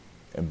peace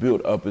and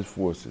built up its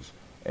forces.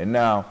 And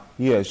now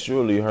he has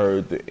surely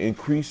heard the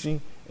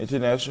increasing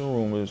international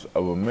rumors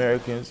of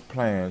Americans'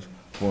 plans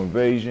for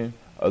invasion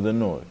of the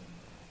North.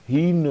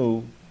 He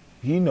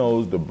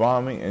knows the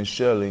bombing and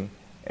shelling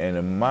and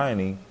the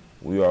mining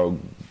we are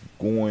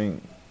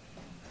doing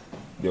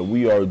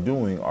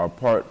are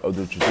part of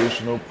the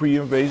traditional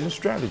pre-invasion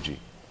strategy.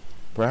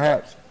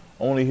 Perhaps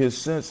only his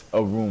sense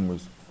of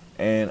rumors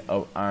and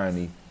of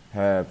irony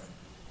have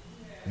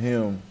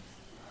him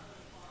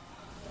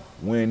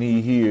when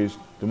he hears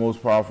the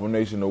most powerful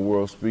nation in the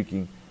world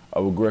speaking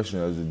of aggression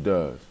as it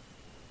does.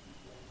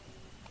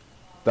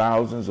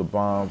 Thousands of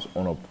bombs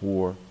on a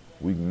poor,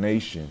 weak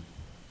nation,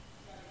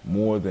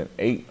 more than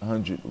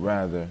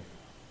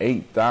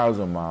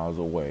 8,000 miles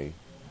away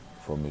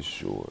from its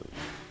shores.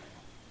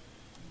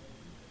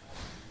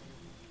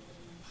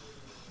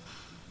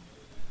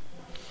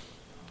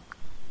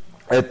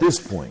 At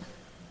this point,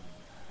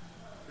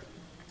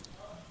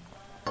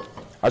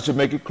 I should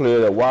make it clear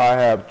that while I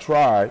have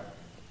tried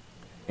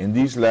in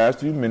these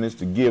last few minutes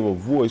to give a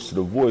voice to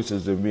the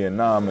voices in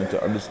Vietnam and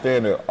to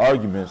understand the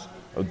arguments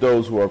of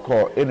those who are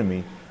called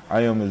enemy,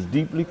 I am as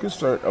deeply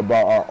concerned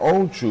about our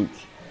own troops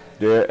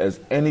there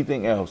as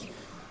anything else.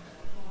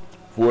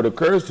 For it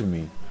occurs to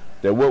me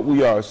that what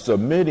we are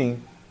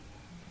submitting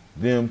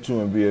them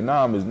to in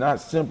Vietnam is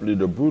not simply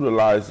the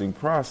brutalizing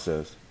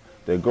process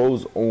that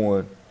goes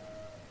on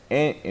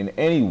in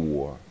any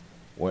war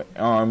where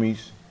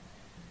armies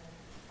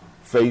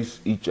face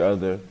each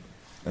other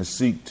and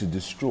seek to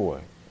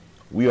destroy.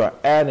 We are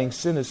adding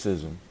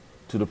cynicism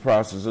to the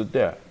process of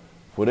death,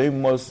 for they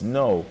must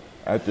know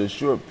after a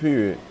short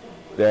period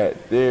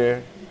that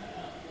their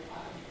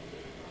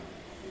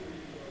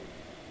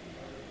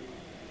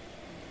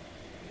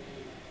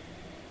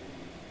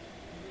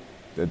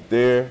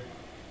that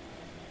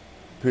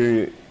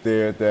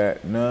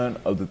none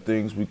of the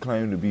things we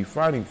claim to be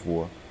fighting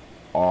for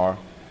are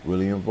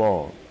really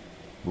involved.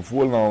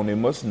 Before long, they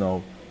must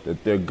know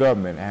that their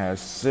government has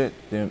sent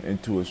them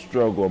into a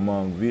struggle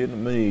among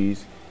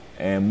Vietnamese,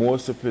 and more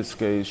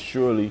sophisticated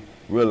surely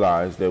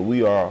realize that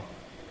we are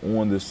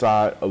on the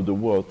side of the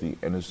wealthy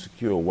and the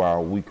secure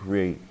while we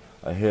create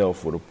a hell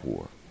for the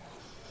poor.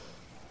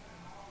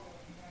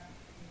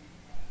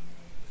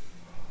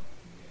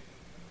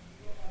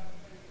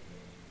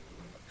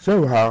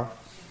 Somehow,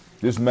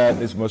 this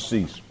madness must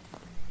cease.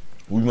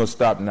 We must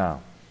stop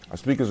now. I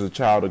speak as a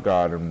child of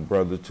God and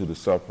brother to the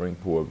suffering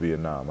poor of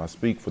Vietnam. I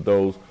speak for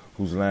those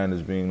whose land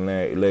is being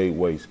laid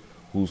waste,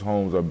 whose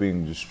homes are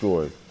being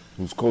destroyed,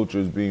 whose culture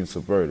is being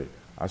subverted.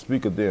 I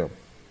speak of them,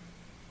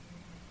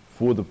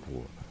 for the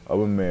poor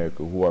of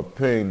America who are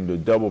paying the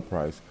double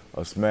price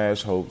of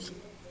smashed hopes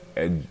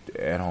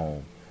at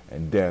home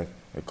and death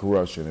and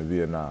corruption in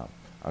Vietnam.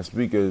 I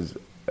speak as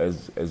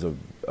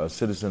a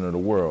citizen of the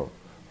world,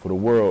 for the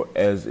world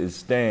as it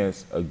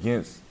stands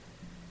aghast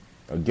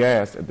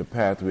at the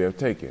path we have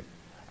taken.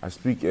 I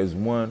speak as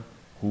one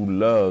who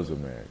loves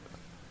America.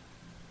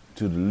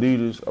 To the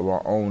leaders of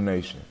our own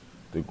nation,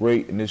 the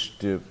great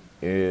initiative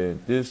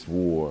in this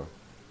war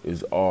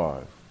is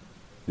ours.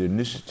 The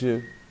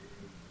initiative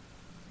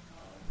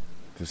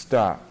to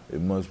stop, it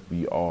must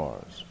be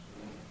ours.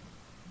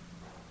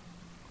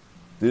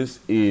 This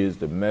is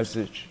the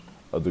message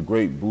of the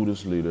great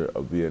Buddhist leader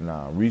of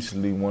Vietnam.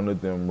 Recently, one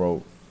of them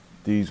wrote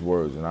these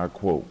words, and I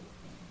quote,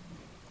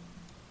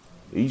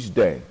 "Each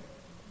day,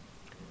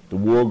 the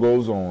war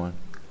goes on,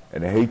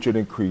 and the hatred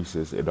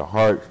increases in the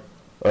hearts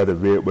of the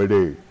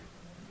Vietnamese,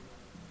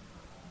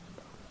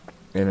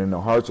 and in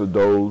the hearts of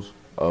those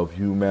of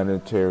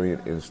humanitarian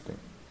instinct.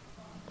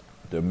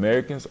 The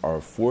Americans are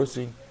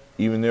forcing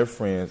even their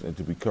friends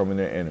into becoming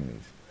their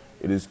enemies.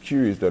 It is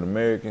curious that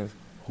Americans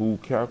who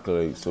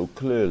calculate so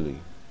clearly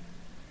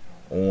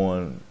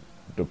on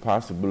the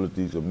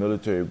possibilities of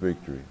military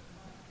victory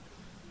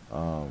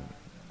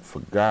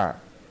forgot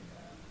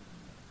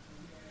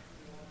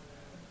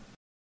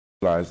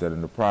that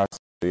in the process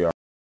they are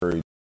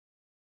very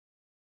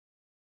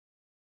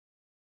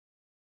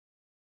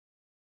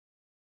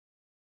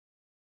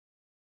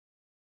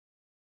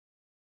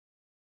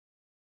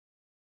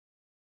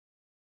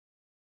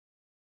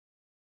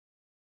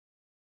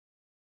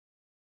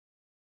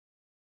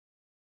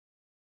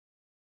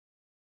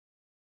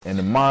in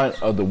the mind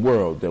of the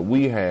world that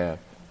we have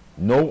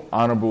no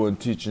honorable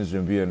intentions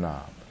in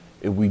Vietnam.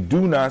 If we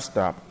do not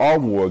stop our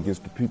war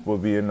against the people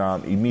of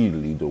Vietnam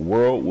immediately, the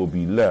world will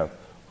be left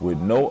with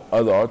no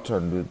other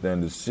alternative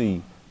than to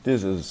see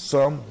this as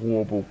some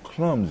horrible,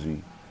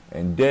 clumsy,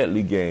 and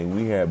deadly game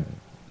we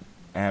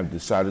have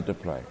decided to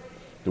play.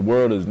 The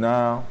world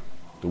now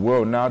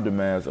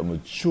demands a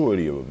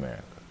maturity of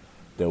America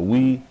that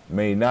we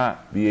may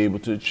not be able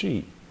to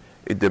achieve.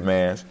 It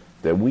demands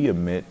that we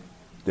admit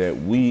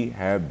that we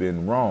have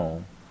been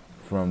wrong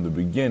from the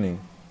beginning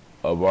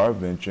of our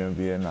venture in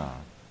Vietnam.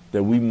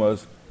 That we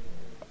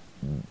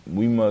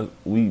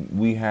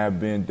have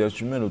been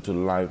detrimental to the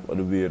life of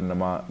the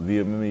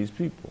Vietnamese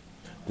people.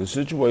 The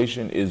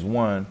situation is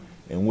one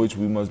in which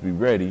we must be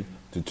ready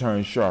to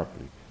turn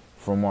sharply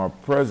from our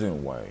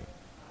present way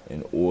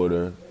in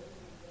order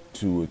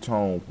to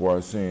atone for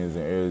our sins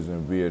and errors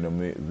in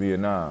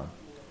Vietnam.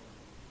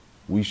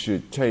 We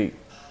should take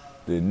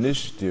the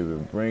initiative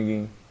in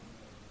bringing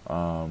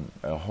a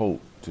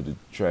hope to the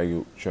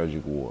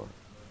tragic war.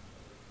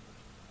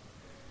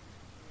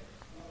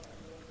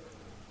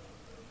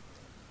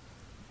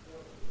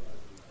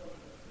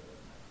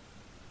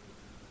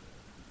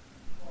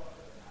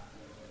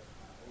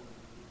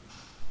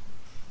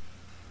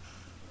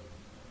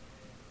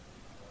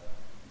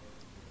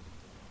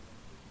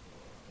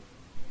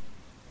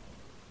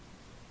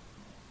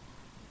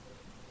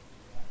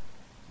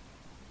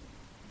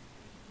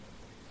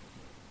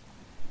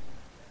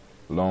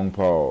 Long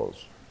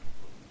pause.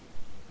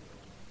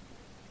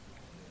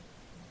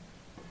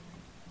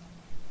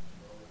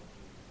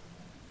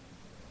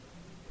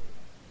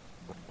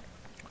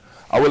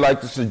 I would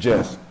like to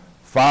suggest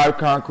 5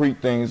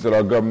 concrete things that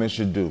our government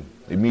should do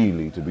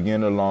immediately to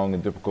begin a long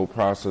and difficult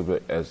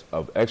process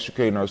of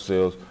extricating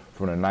ourselves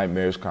from the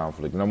nightmarish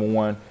conflict. Number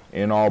 1,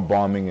 end all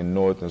bombing in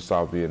North and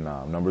South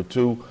Vietnam. Number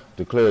 2,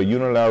 declare a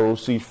unilateral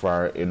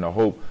ceasefire in the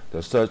hope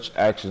that such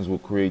actions will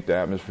create the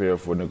atmosphere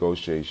for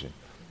negotiation.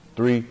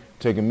 3,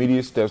 take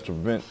immediate steps to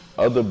prevent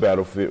other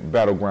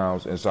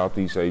battlegrounds in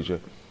Southeast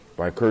Asia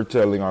by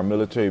curtailing our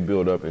military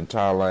buildup in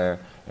Thailand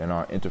and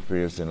our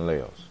interference in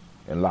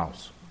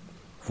Laos.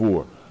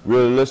 4,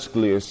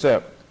 realistically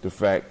accept the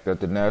fact that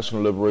the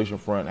National Liberation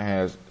Front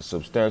has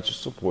substantial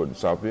support in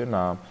South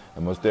Vietnam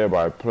and must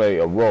thereby play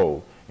a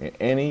role in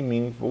any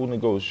meaningful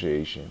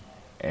negotiation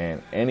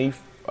and any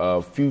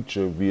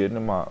future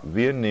Vietnam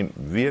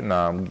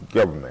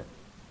government.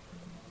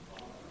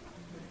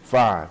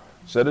 5,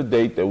 set a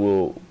date that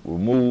will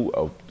remove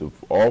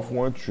all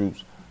foreign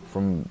troops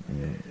from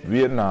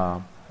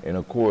Vietnam in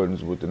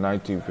accordance with the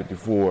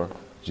 1954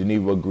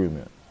 Geneva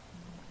Agreement.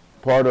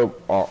 Part of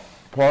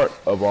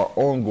our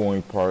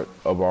ongoing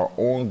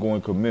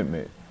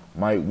commitment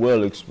might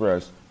well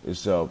express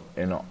itself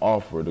in an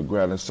offer to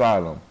grant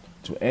asylum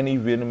to any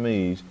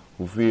Vietnamese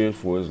who fears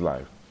for his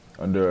life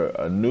under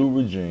a new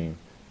regime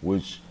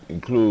which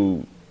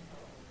included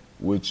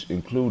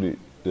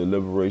the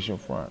Liberation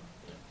Front.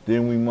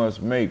 Then we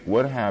must make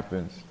what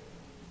happens.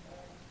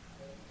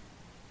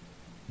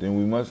 Then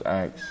we must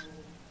ask.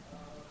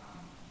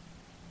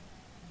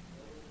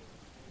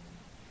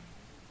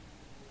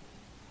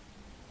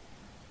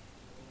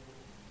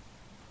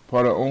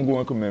 Part of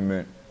ongoing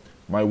commitment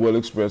might well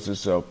express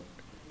itself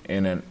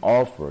in an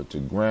offer to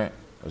grant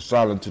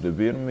asylum to the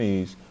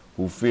Vietnamese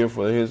who fear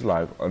for his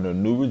life under a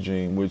new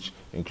regime which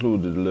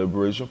included the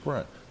Liberation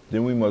Front.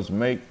 Then we must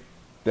make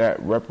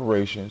that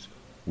reparations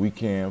we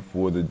can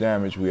for the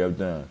damage we have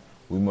done.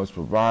 We must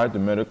provide the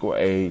medical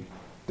aid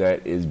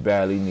that is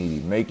badly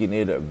needed, making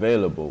it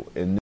available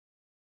in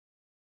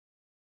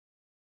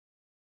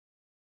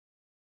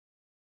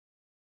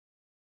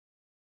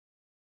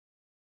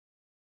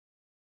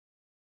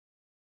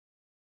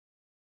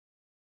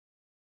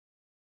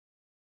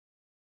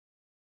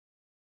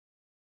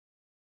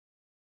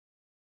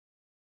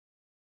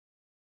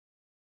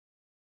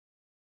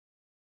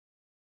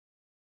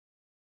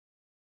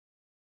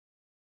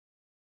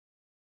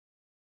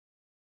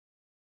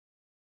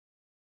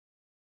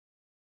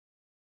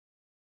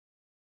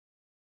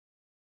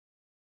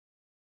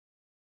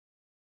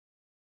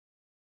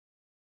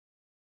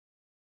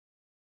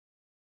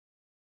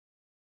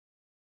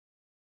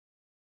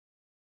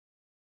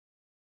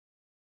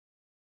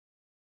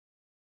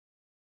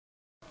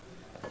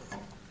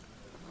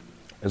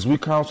as we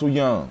counsel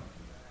young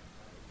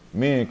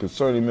men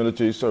concerning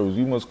military service,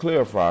 we must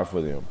clarify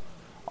for them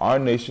our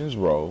nation's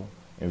role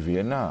in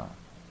Vietnam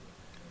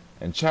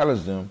and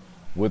challenge them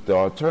with the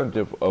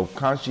alternative of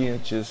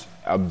conscientious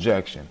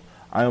objection.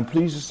 I am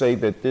pleased to say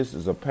that this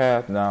is a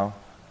path now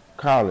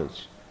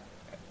college.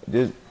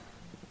 I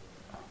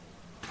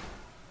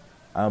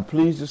am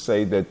pleased to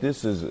say that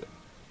this is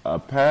a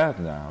path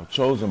now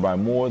chosen by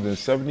more than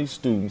 70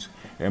 students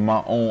in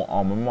my own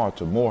alma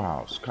mater,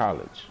 Morehouse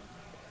College.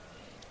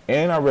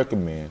 And I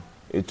recommend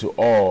it to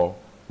all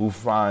who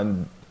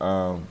find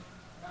the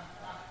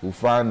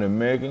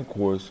American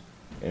course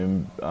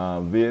in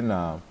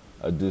Vietnam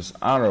a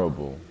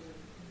dishonorable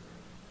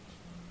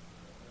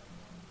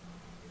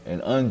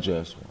and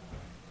unjust one.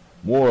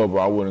 Moreover,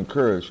 I would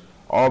encourage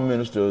all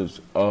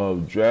ministers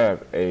of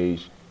draft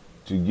age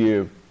to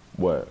give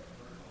what?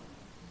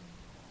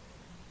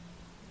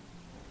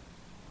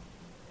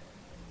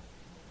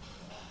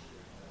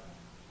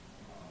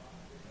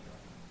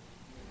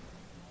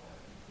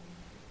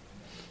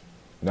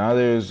 Now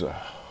there's,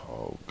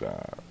 oh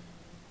God.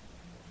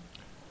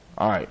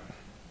 All right.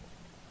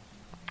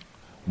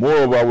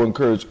 Moreover, I would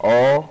encourage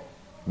all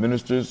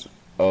ministers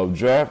of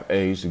draft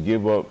age to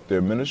give up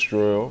their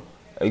ministerial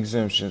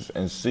exemptions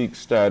and seek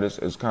status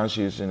as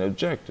conscientious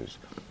objectors.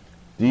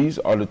 These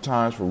are the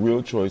times for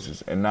real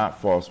choices and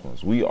not false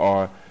ones. We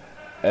are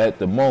at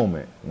the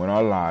moment when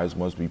our lives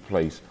must be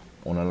placed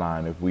on the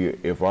line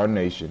if our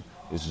nation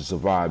is to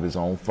survive its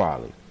own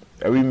folly.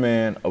 Every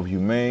man of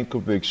humane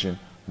conviction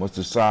must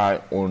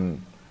decide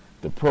on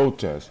the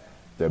protest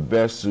that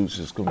best suits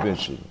his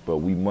conviction, but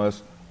we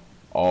must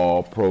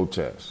all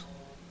protest.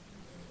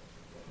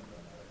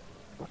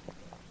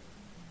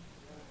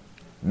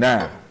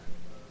 Now,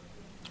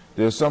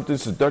 there's something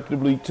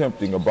seductively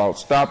tempting about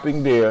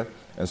stopping there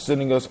and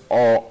sending us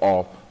all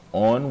off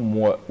on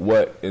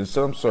what in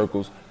some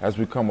circles has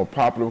become a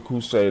popular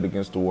crusade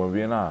against the war in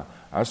Vietnam.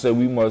 I say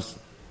we must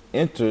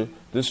enter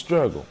this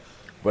struggle,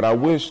 but I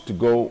wish to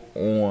go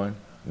on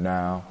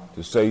now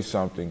to say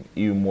something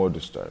even more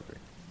disturbing.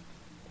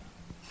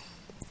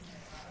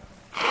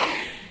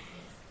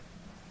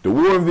 The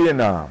war in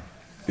Vietnam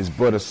is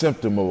but a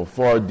symptom of a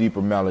far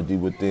deeper malady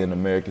within the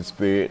American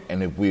spirit,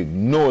 and if we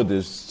ignore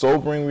this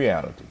sobering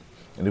reality,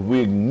 and if we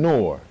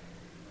ignore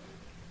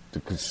the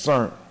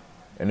concern,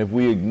 and if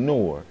we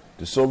ignore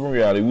the sobering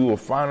reality, we will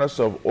find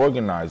ourselves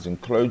organizing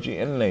clergy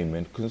and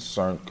laymen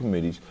concerned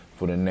committees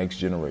for the next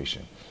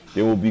generation.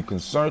 They will be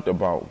concerned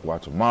about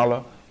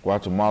Guatemala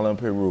and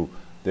Peru.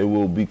 They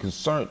will be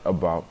concerned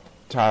about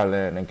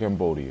Thailand and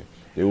Cambodia.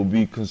 They will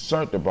be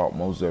concerned about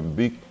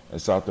Mozambique and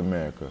South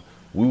America.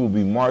 We will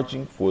be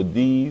marching for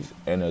these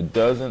and a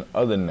dozen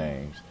other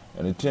names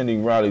and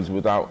attending rallies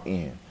without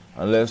end,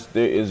 unless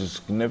there is a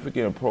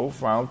significant and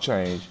profound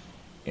change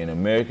in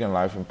American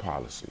life and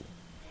policy.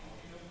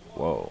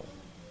 Whoa.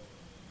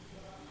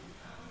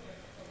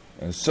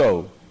 And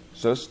so,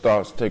 such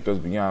thoughts take us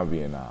beyond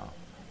Vietnam,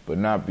 but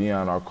not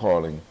beyond our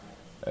calling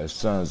as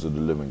sons of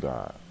the living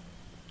God.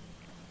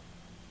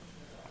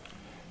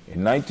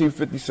 In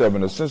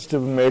 1957, a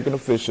sensitive American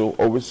official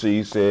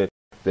overseas said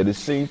that it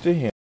seemed to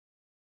him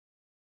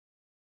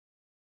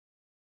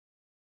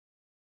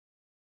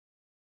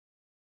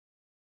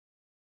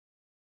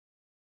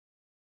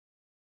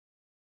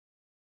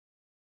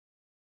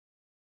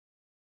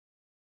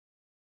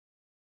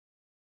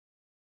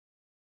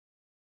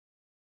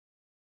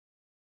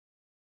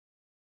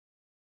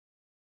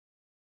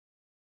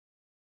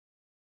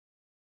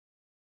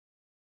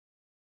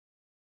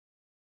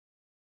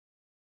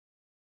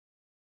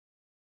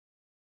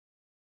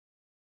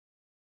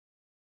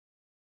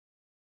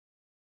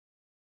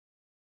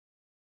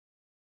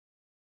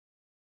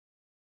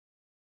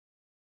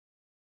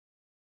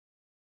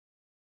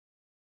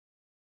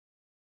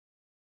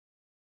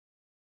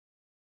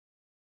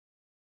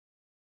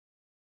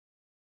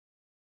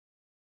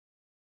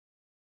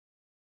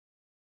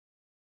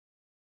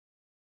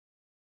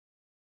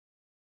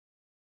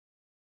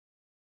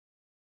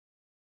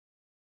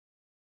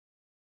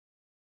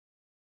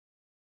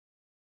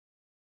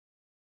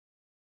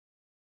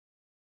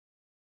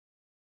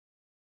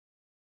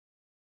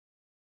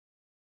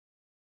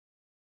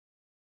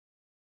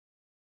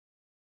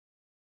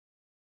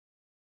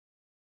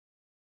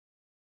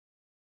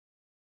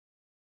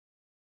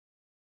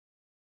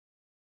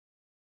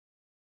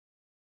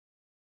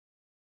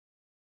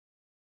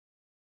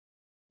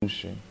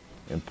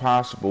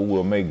impossible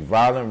will make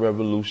violent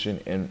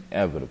revolution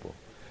inevitable,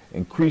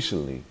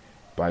 increasingly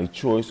by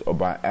choice or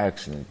by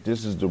accident.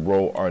 This is the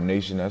role our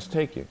nation has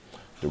taken,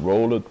 the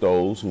role of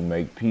those who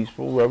make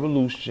peaceful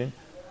revolution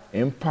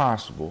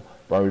impossible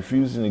by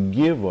refusing to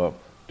give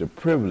up the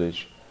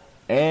privilege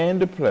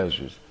and the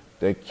pleasures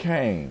that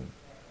came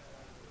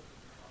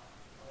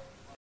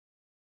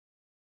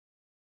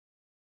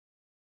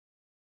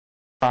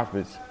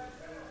profits.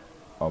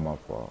 Oh, my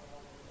fault.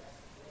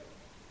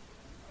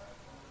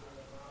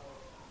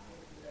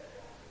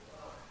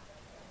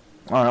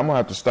 All right, I'm going to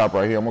have to stop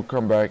right here. I'm going to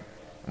come back.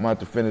 I'm going to have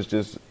to finish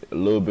this a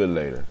little bit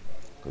later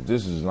because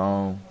this is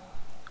long.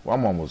 Well,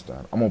 I'm almost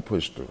done. I'm going to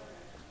push through.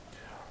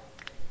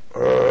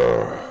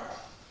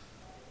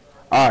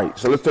 All right,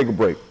 so let's take a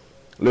break.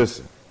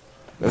 Listen,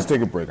 let's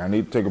take a break. I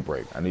need to take a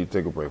break.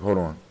 Hold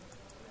on.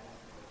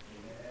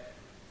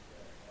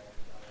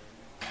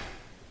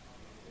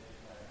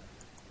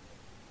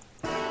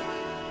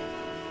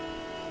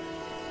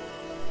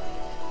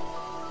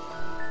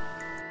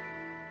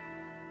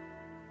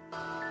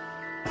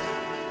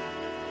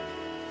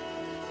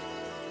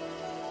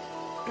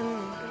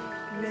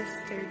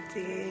 Mr.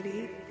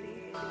 Diddy.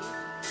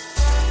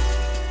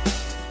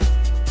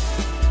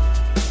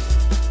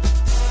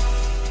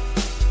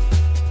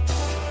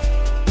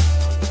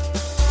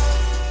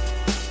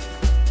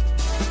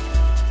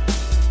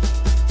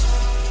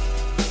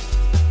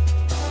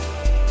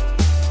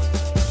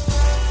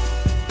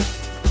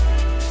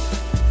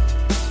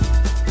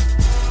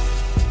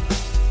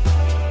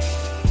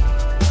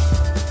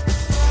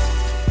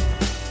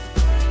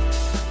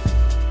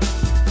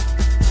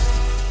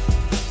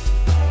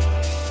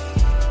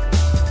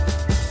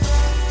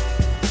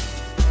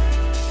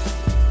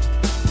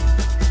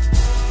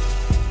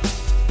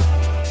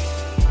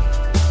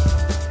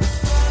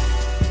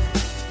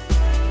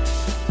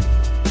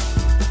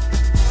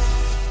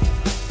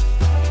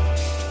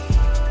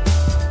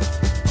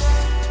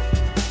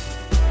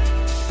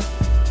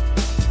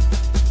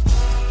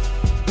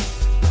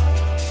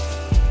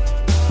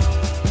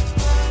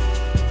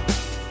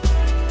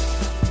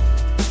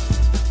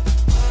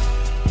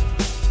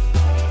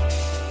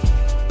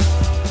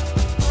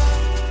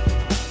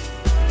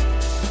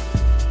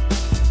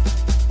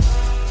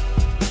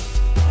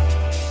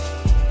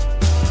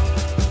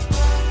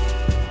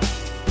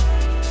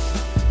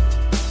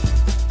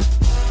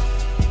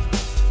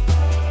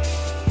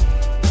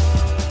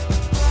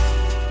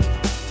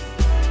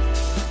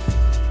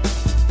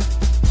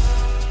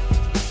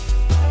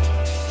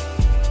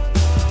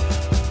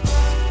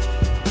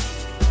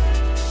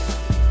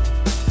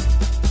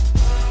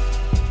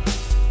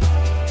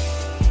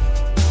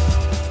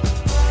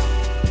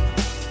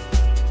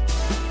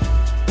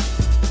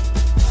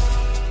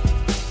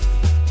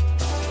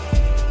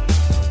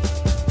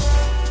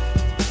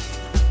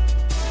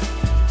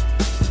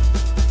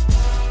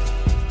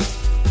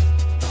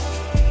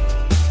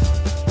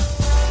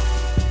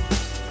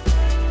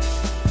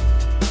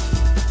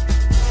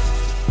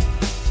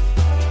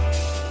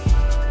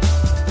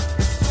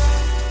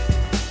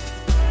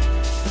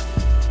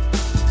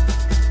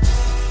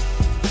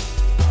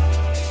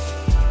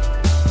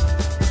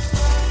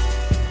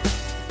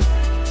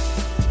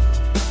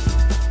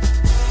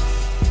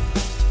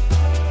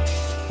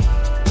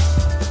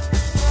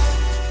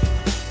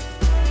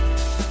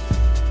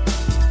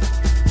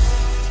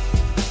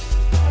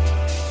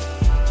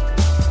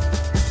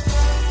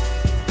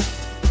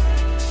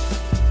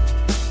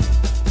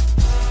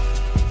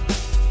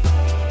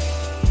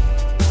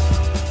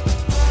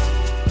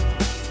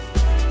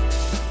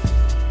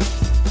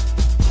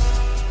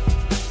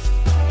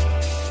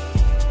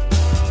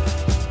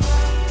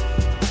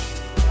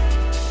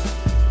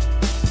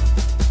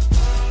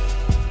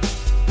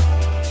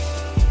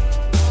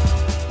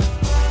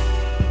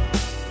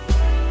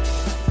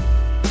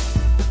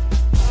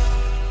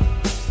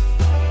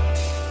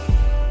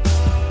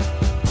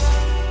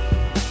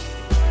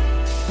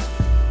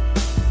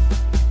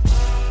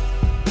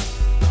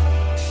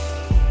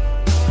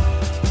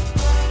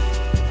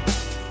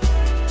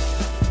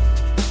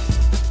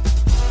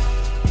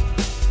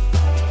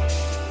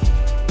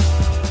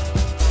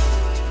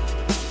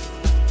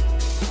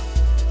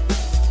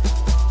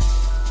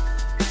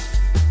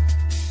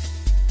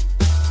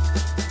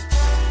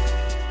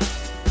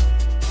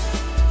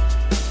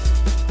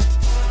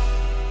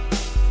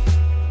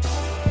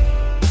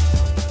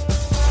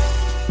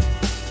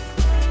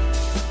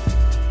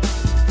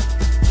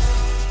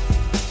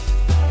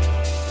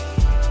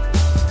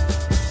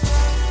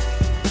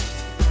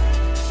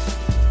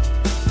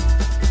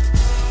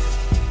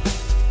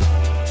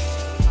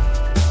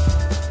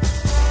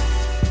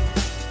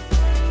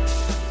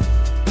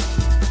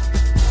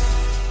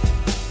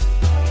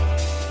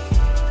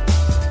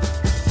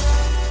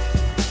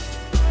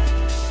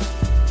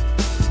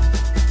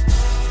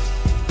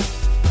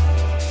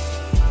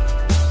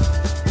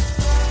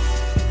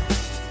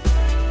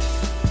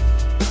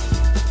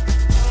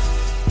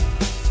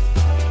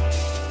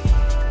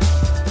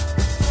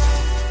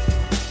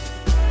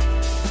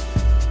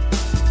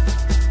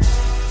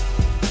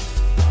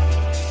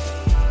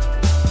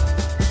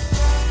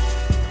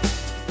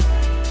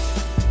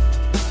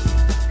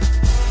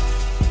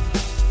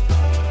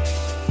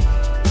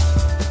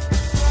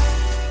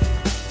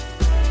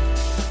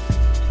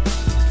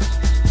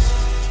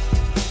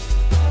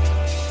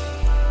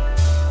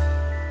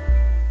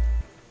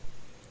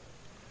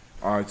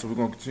 right, so we're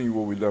going to continue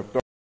where we left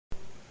off.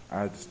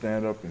 I had to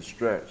stand up and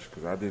stretch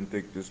because I didn't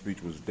think this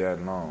speech was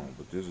that long,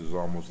 but this is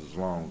almost as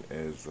long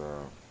as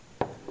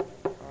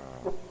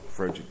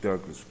Frederick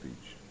Douglass'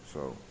 speech.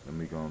 So let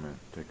me go on and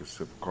take a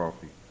sip of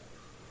coffee.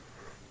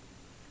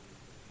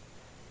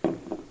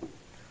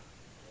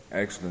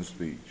 Excellent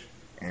speech.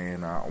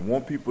 And I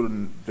want people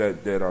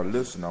that are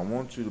listening, I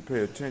want you to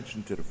pay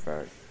attention to the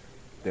fact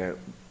that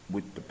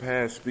with the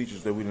past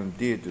speeches that we done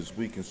did this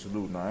week in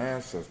saluting our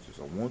ancestors,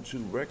 I want you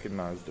to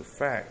recognize the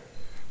fact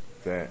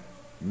that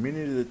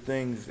many of the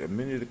things and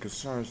many of the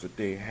concerns that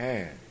they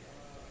had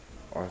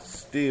are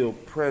still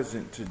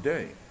present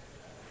today.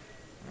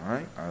 All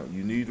right?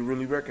 You need to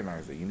really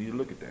recognize that. You need to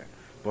look at that.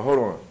 But hold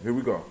on. Here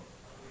we go.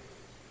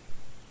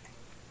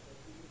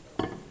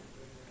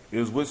 It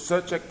was with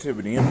such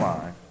activity in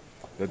mind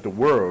that the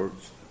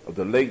words of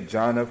the late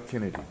John F.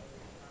 Kennedy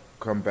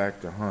come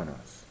back to haunt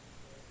us.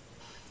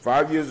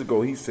 5 years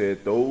ago, he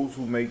said, those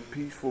who make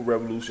peaceful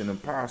revolution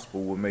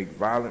impossible will make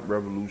violent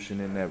revolution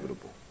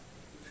inevitable.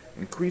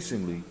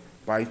 Increasingly,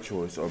 by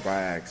choice or by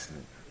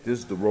accident, this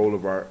is the role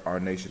of our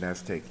nation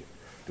has taken.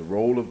 The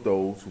role of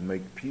those who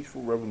make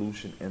peaceful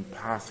revolution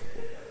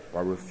impossible by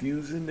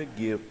refusing to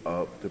give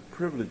up the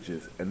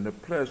privileges and the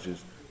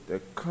pleasures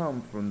that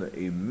come from the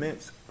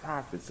immense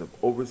profits of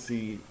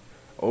overseas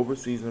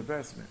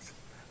investments.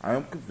 I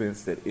am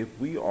convinced that if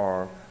we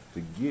are to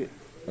get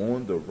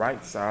on the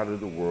right side of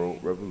the world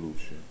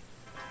revolution,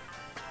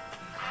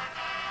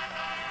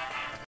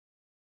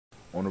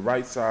 on the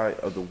right side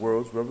of the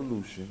world's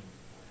revolution,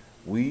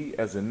 we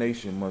as a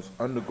nation must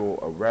undergo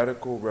a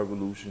radical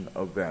revolution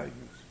of values.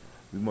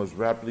 We must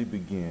rapidly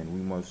begin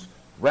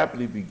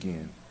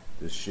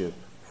the shift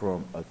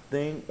from a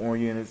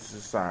thing-oriented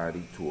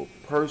society to a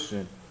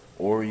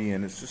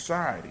person-oriented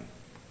society.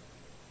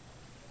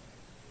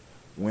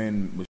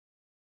 When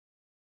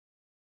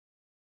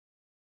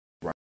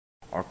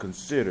are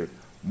considered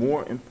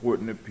more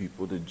important than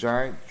people, the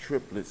giant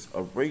triplets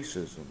of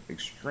racism,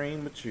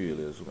 extreme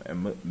materialism,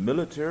 and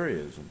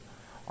militarism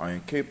are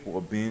incapable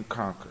of being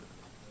conquered.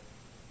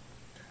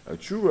 A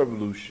true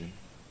revolution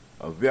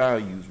of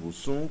values will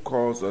soon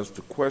cause us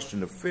to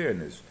question the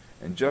fairness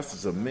and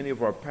justice of many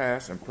of our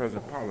past and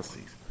present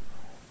policies.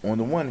 On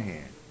the one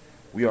hand,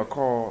 we are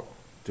called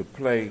to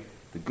play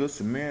the Good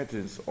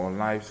Samaritans on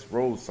life's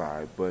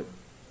roadside, but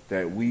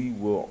that we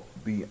will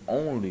be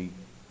only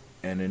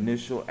an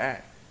initial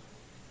act.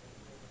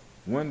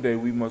 One day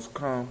we must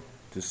come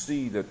to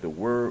see that the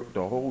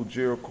whole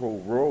Jericho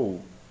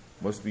road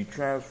must be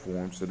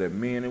transformed so that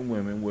men and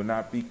women will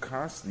not be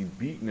constantly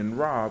beaten and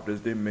robbed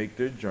as they make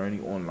their journey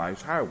on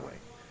life's highway.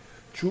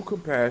 True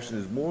compassion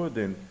is more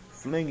than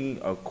flinging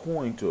a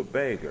coin to a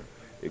beggar.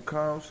 It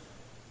comes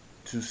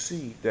to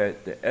see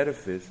that the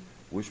edifice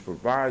which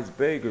provides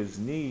beggars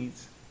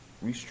needs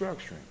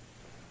restructuring.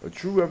 A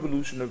true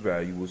revolution of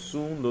value will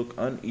soon look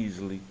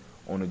uneasily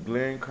on the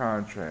glaring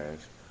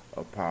contrast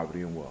of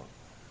poverty and wealth.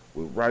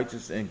 With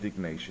righteous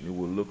indignation, it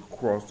will look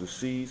across the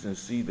seas and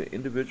see the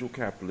individual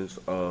capitalists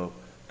of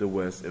the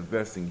West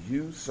investing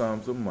huge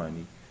sums of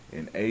money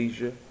in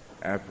Asia,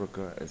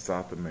 Africa, and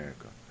South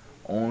America,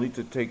 only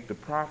to take the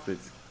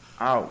profits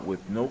out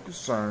with no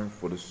concern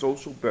for the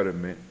social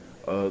betterment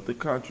of the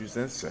countries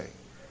and say,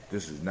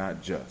 this is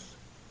not just.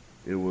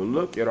 It will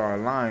look at our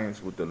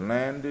alliance with the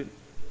landed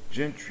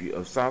gentry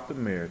of South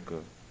America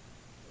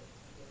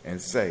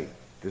and say,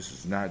 this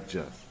is not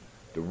just.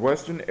 The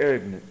Western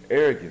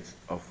arrogance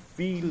of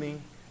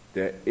feeling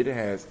that it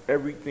has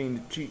everything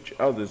to teach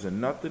others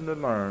and nothing to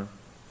learn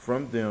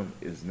from them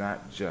is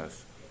not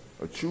just.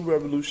 A true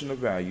revolution of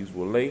values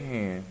will lay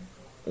hand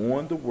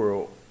on the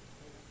world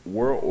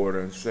order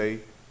and say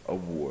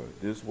of war,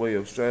 this way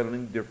of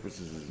settling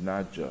differences is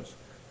not just.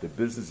 The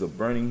business of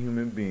burning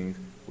human beings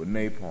with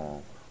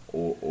napalm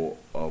or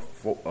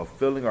of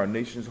filling our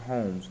nation's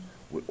homes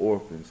with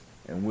orphans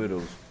and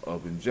widows,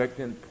 of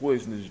injecting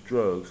poisonous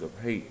drugs of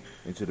hate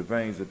into the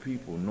veins of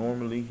people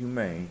normally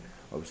humane,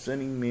 of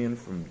sending men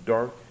from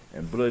dark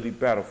and bloody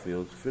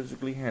battlefields,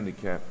 physically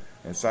handicapped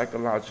and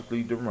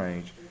psychologically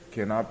deranged,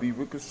 cannot be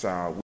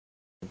reconciled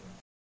with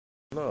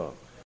love.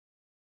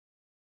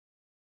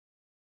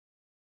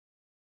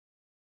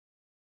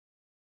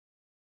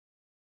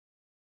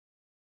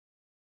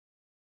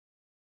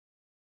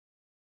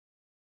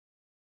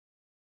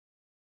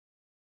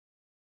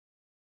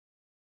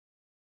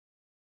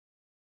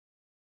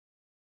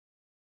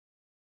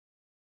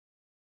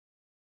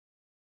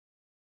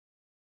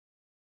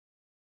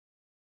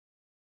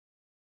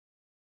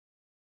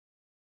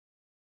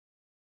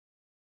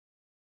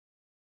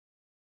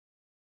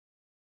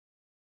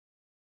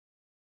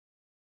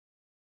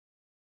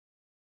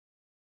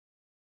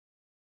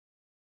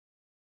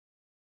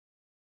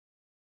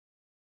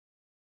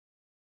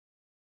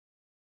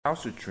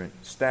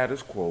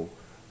 Status quo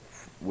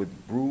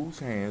with bruised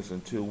hands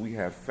until we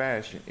have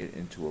fashioned it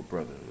into a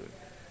brotherhood.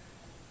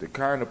 The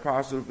kind of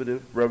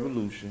positive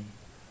revolution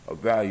of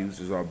values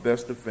is our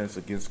best defense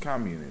against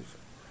communism.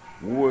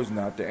 War is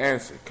not the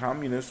answer.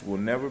 Communists will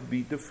never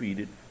be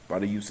defeated by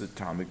the use of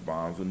atomic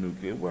bombs or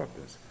nuclear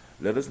weapons.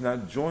 Let us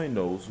not join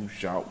those who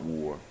shout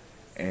war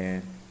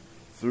and,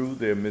 through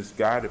their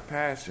misguided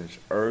passions,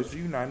 urge the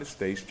United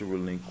States to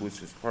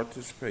relinquish its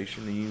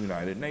participation in the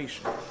United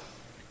Nations.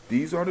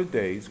 These are the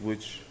days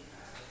which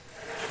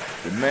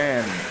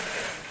demand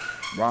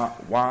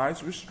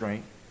wise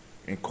restraint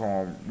and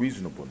calm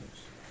reasonableness.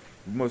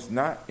 We must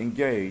not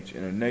engage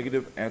in a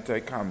negative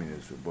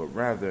anti-communism, but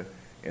rather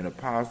in a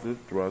positive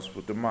thrust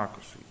for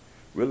democracy,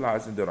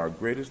 realizing that our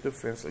greatest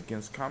defense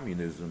against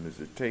communism is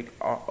to take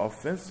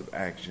offensive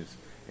actions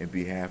in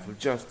behalf of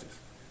justice.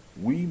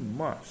 We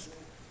must,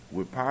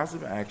 with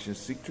positive actions,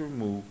 seek to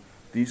remove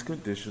these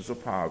conditions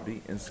of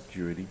poverty,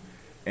 insecurity,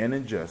 and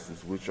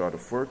injustice, which are the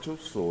fertile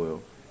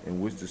soil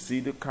in which the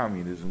seed of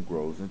communism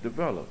grows and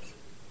develops.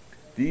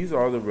 These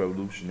are the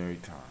revolutionary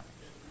times.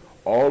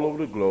 All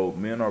over the globe,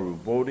 men are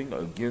revolting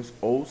against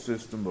old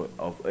systems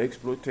of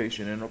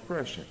exploitation and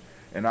oppression,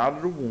 and out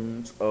of the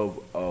wounds of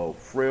a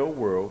frail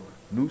world,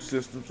 new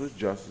systems of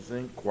justice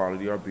and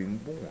equality are being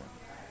born.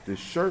 The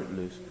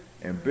shirtless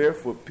and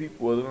barefoot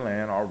people of the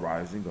land are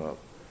rising up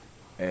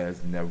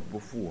as never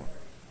before.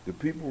 The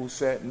people who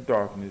sat in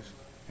darkness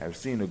have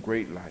seen a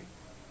great light.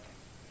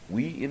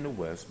 We in the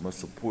West must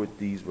support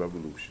these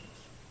revolutions.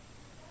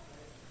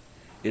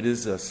 It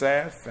is a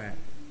sad fact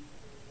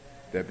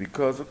that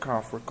because of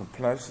comfort,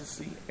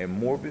 complacency, and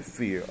morbid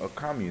fear of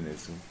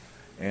communism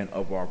and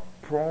of our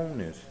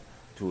proneness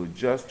to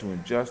adjust to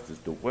injustice,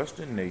 the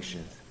Western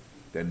nations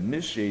that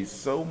initiate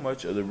so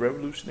much of the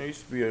revolutionary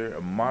spirit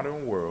of the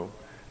modern world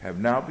have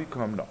now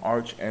become the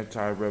arch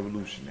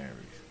anti-revolutionaries.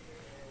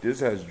 This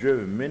has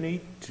driven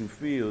many to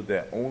feel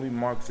that only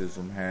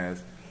Marxism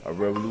has a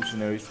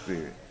revolutionary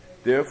spirit.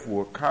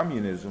 Therefore,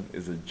 communism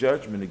is a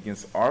judgment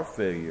against our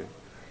failure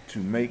to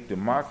make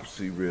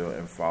democracy real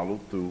and follow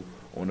through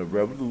on the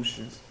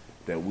revolutions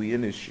that we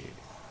initiated.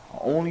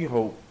 Our only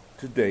hope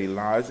today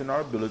lies in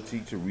our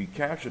ability to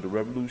recapture the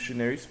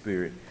revolutionary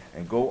spirit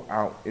and go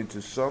out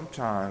into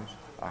sometimes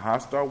a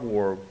hostile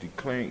war,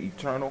 declaring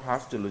eternal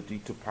hostility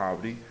to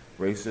poverty,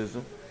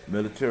 racism,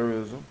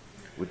 militarism.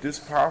 With this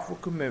powerful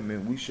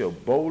commitment, we shall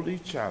boldly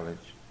challenge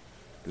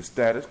the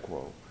status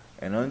quo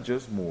and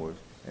unjust mores,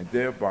 and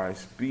thereby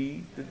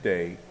speed to the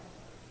day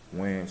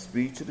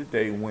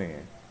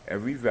when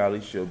every valley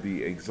shall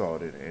be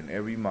exalted, and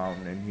every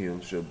mountain and hill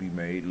shall be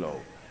made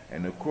low,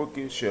 and the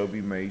crooked shall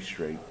be made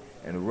straight,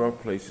 and the rough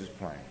places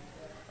plain.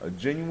 A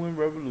genuine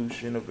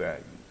revolution of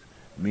values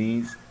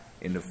means,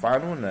 in the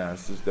final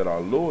analysis, that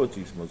our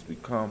loyalties must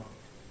become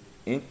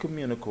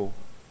incommunicable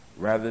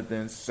rather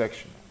than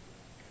sectional.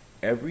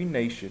 Every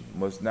nation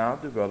must now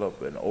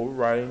develop an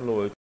overriding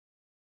loyalty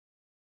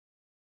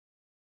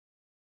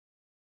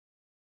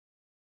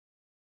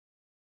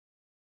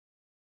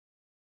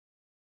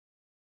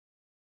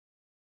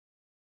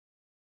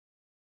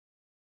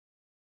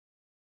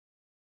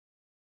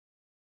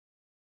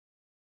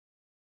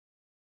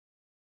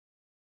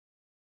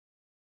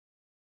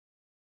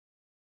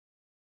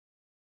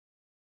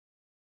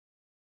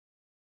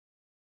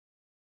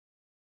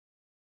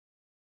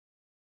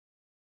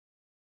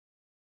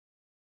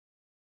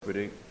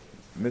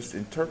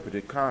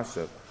misinterpreted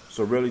concept,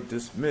 so rarely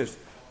dismissed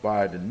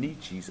by the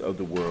Nietzsches of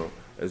the world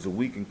as a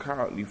weak and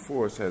cowardly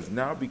force, has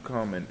now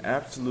become an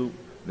absolute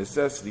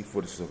necessity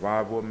for the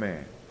survival of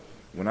man.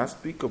 When I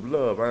speak of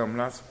love, I am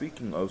not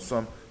speaking of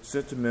some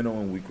sentimental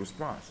and weak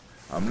response.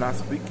 I am not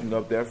speaking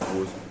of that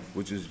force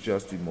which is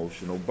just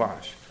emotional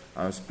bosh.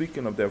 I am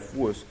speaking of that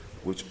force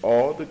which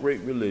all the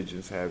great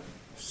religions have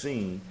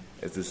seen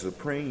as the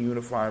supreme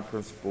unifying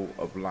principle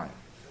of life.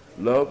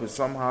 Love is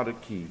somehow the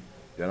key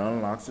that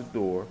unlocks the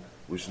door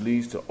which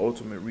leads to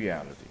ultimate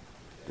reality.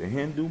 The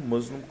Hindu,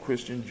 Muslim,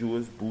 Christian,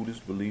 Jewish,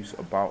 Buddhist beliefs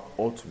about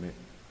ultimate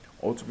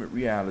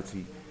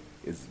reality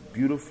is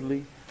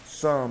beautifully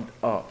summed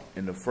up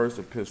in the first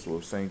epistle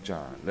of St.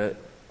 John. Let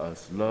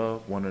us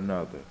love one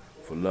another,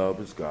 for love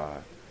is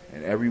God,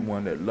 and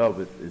everyone that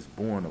loveth is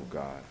born of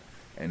God,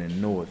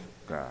 and knoweth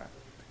God.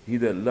 He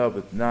that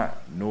loveth not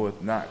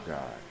knoweth not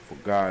God, for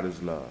God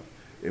is love.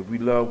 If we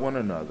love one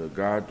another,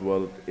 God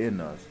dwelleth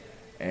in us,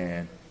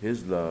 and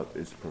his love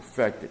is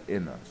perfected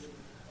in us.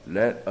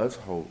 Let us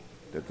hope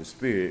that the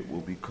Spirit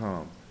will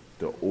become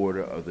the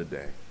order of the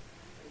day.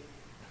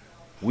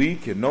 We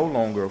can no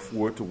longer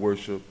afford to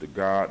worship the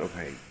God of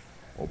hate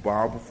or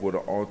bow before the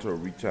altar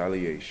of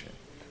retaliation.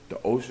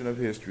 The ocean of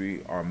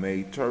history are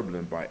made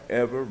turbulent by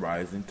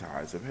ever-rising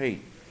tides of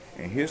hate,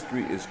 and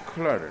history is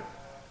cluttered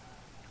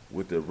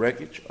with the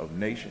wreckage of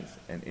nations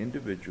and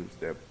individuals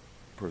that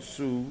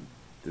pursue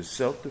the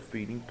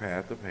self-defeating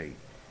path of hate.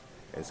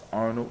 As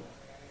Arnold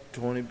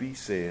Toynbee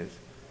says,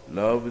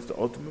 love is the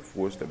ultimate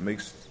force that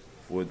makes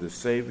for the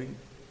saving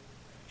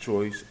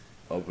choice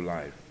of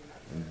life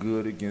and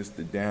good against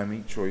the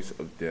damning choice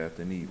of death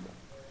and evil.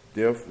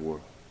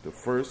 Therefore, the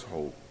first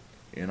hope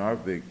in our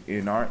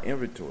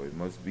inventory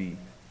must be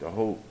the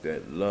hope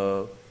that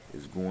love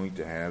is going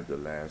to have the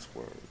last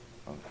word,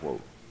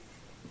 unquote.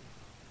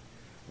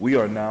 We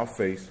are now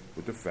faced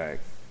with the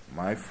fact,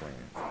 my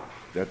friends,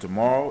 that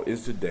tomorrow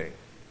is today.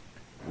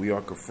 We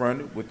are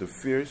confronted with the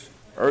fierce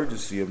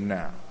urgency of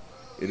now.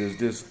 It is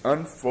this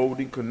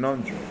unfolding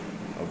conundrum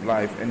of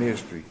life and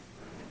history.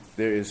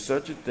 There is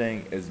such a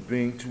thing as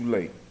being too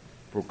late.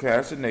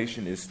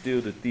 Procrastination is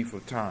still the thief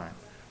of time.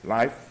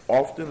 Life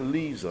often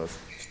leaves us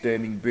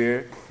standing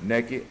bare,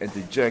 naked, and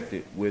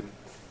dejected with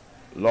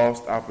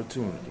lost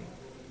opportunity.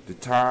 The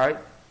tide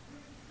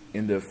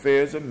in the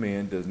affairs of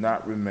men does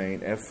not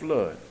remain at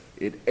flood.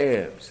 It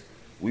ebbs.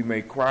 We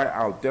may cry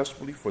out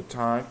desperately for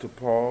time to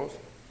pause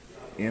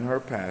in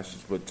her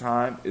passage, but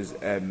time is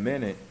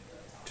admitted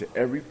to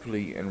every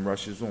plea and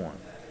rushes on.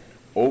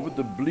 Over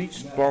the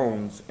bleached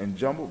bones and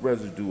jumbled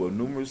residue of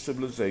numerous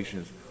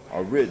civilizations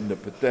are written the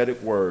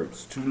pathetic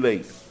words, too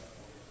late.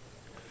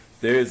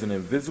 There is an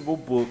invisible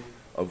book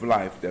of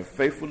life that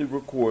faithfully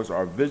records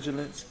our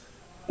vigilance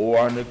or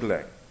our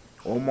neglect.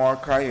 Omar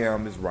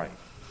Khayyam is right.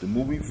 The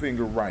moving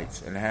finger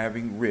writes, and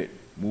having writ,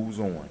 moves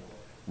on.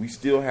 We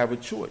still have a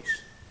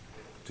choice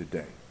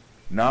today.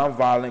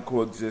 Nonviolent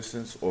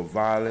coexistence or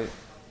violent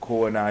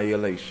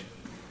co-annihilation.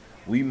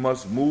 We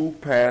must move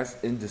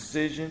past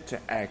indecision to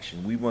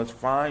action. We must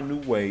find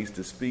new ways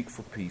to speak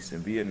for peace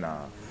in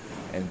Vietnam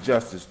and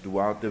justice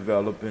throughout the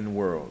developing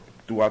world.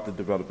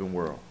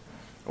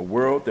 A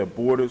world that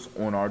borders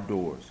on our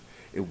doors.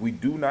 If we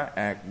do not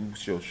act, we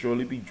shall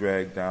surely be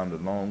dragged down the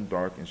long,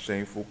 dark, and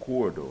shameful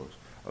corridors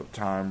of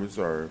time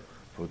reserved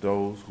for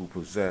those who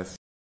possess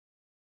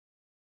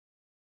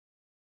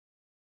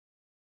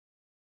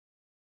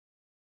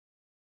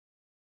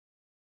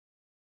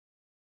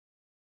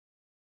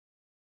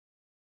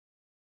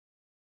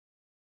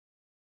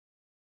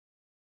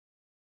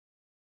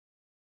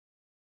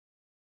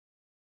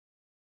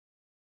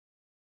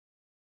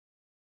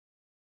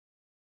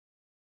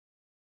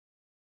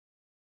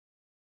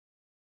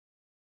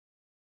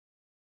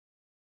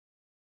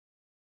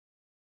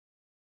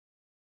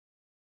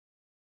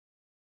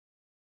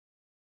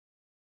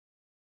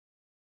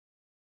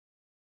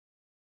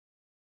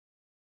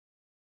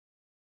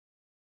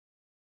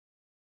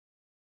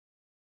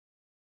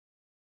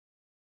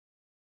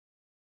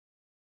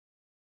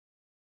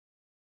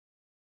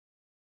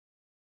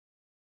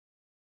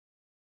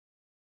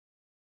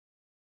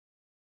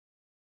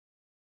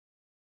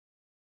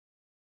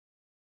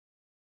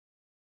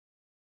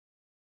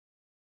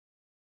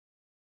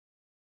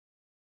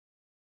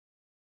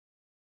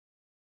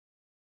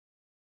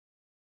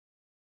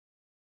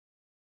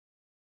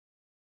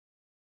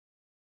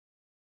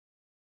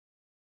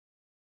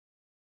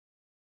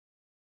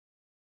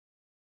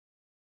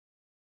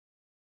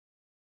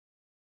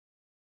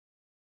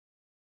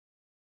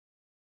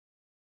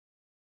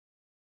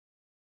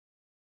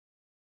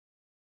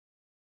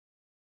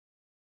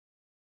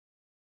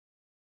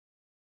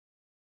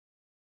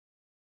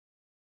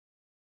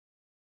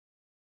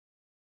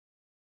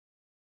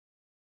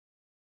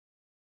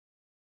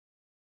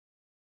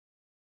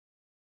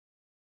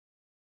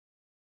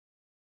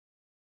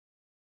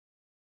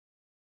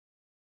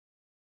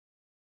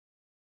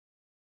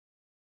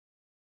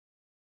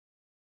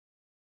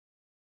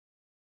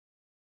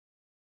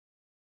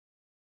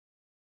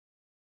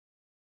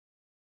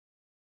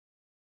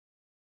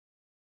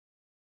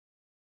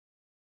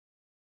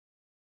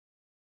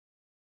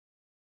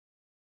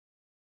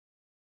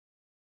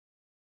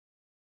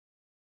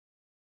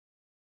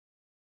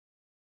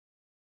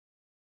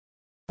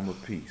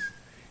of peace.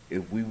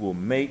 If we will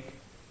make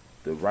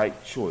the right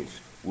choice,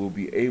 we'll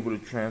be able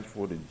to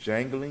transform the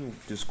jangling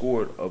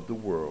discord of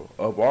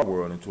our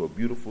world, into a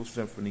beautiful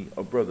symphony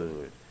of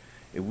brotherhood.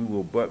 If we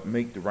will but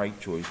make the right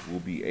choice,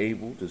 we'll be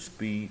able to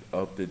speed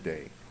up the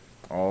day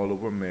all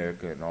over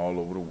America and all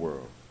over the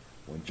world,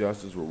 when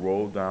justice will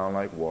roll down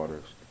like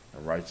waters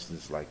and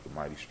righteousness like the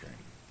mighty stream.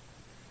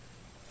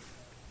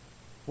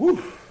 Woo!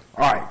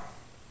 All right.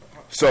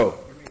 So,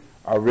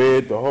 I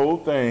read the whole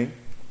thing,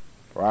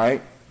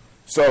 right?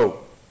 So,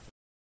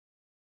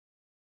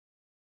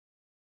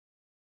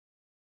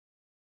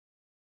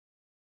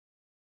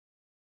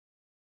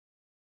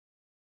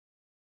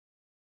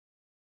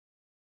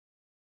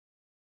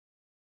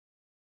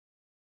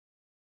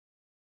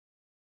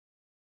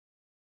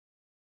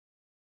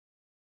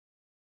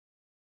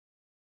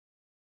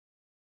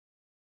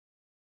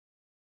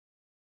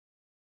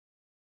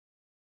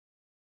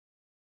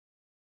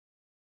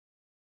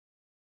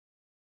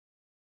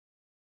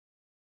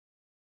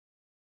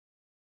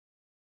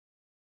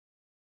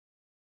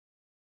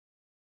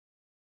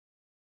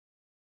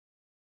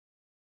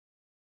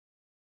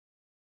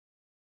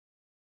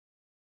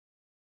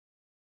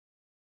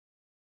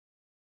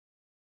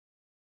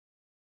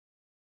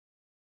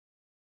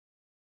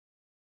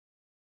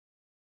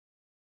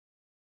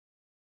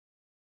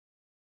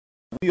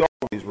 we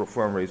always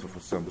fundraising for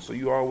Simba, so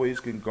you always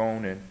can go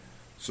on and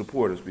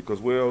support us,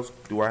 because where else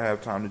do I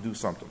have time to do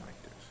something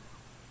like this?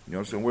 You know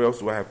what I'm saying? Where else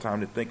do I have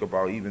time to think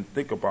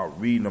about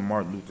reading a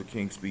Martin Luther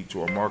King speech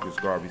or a Marcus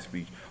Garvey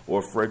speech or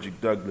a Frederick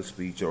Douglass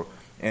speech, or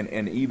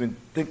and even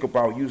think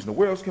about using it?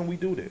 Where else can we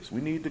do this? We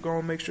need to go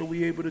and make sure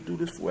we're able to do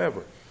this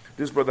forever.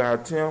 This brother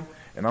Hatim,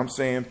 and I'm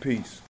saying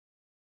peace.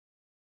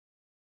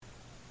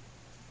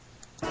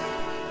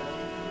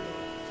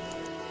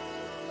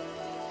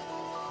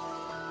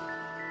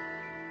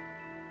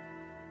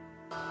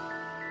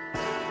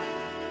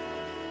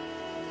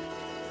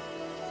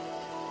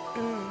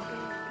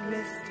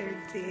 Mr.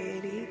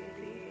 Diddy.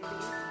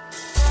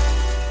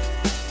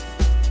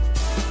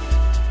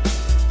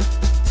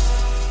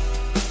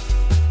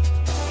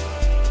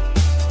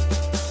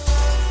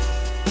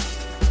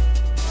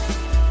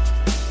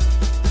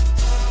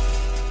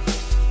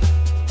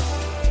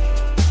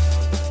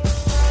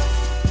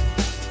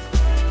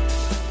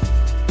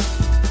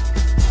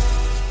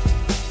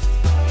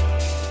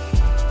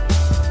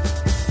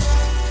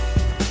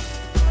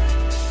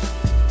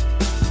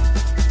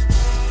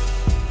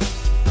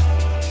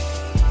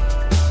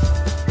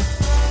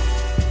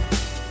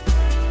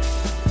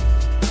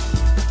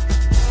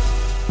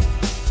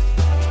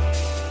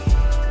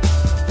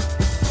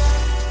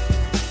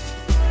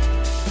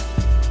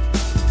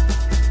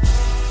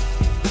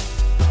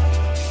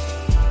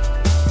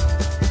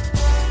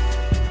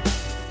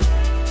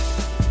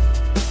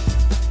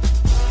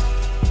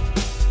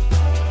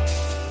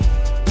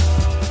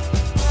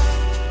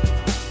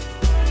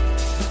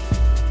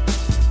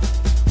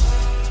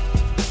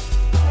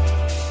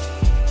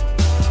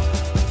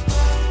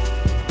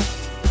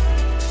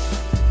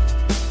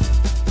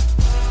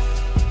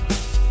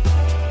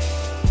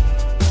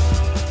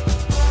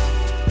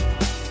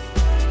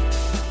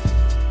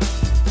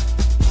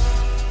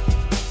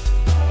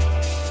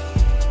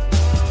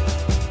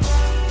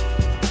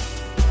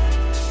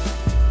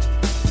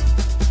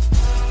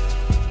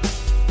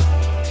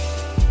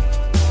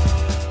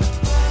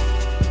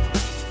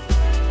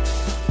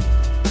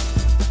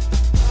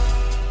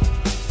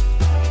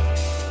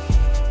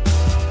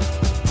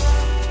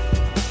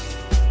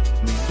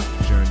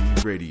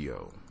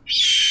 Radio.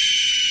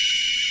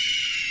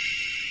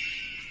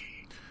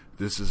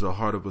 This is a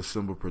Heart of a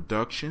Simba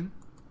production.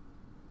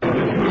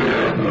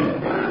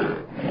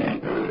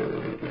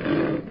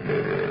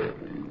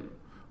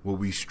 Where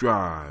we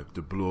strive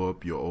to blow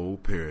up your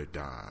old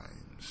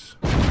paradigms.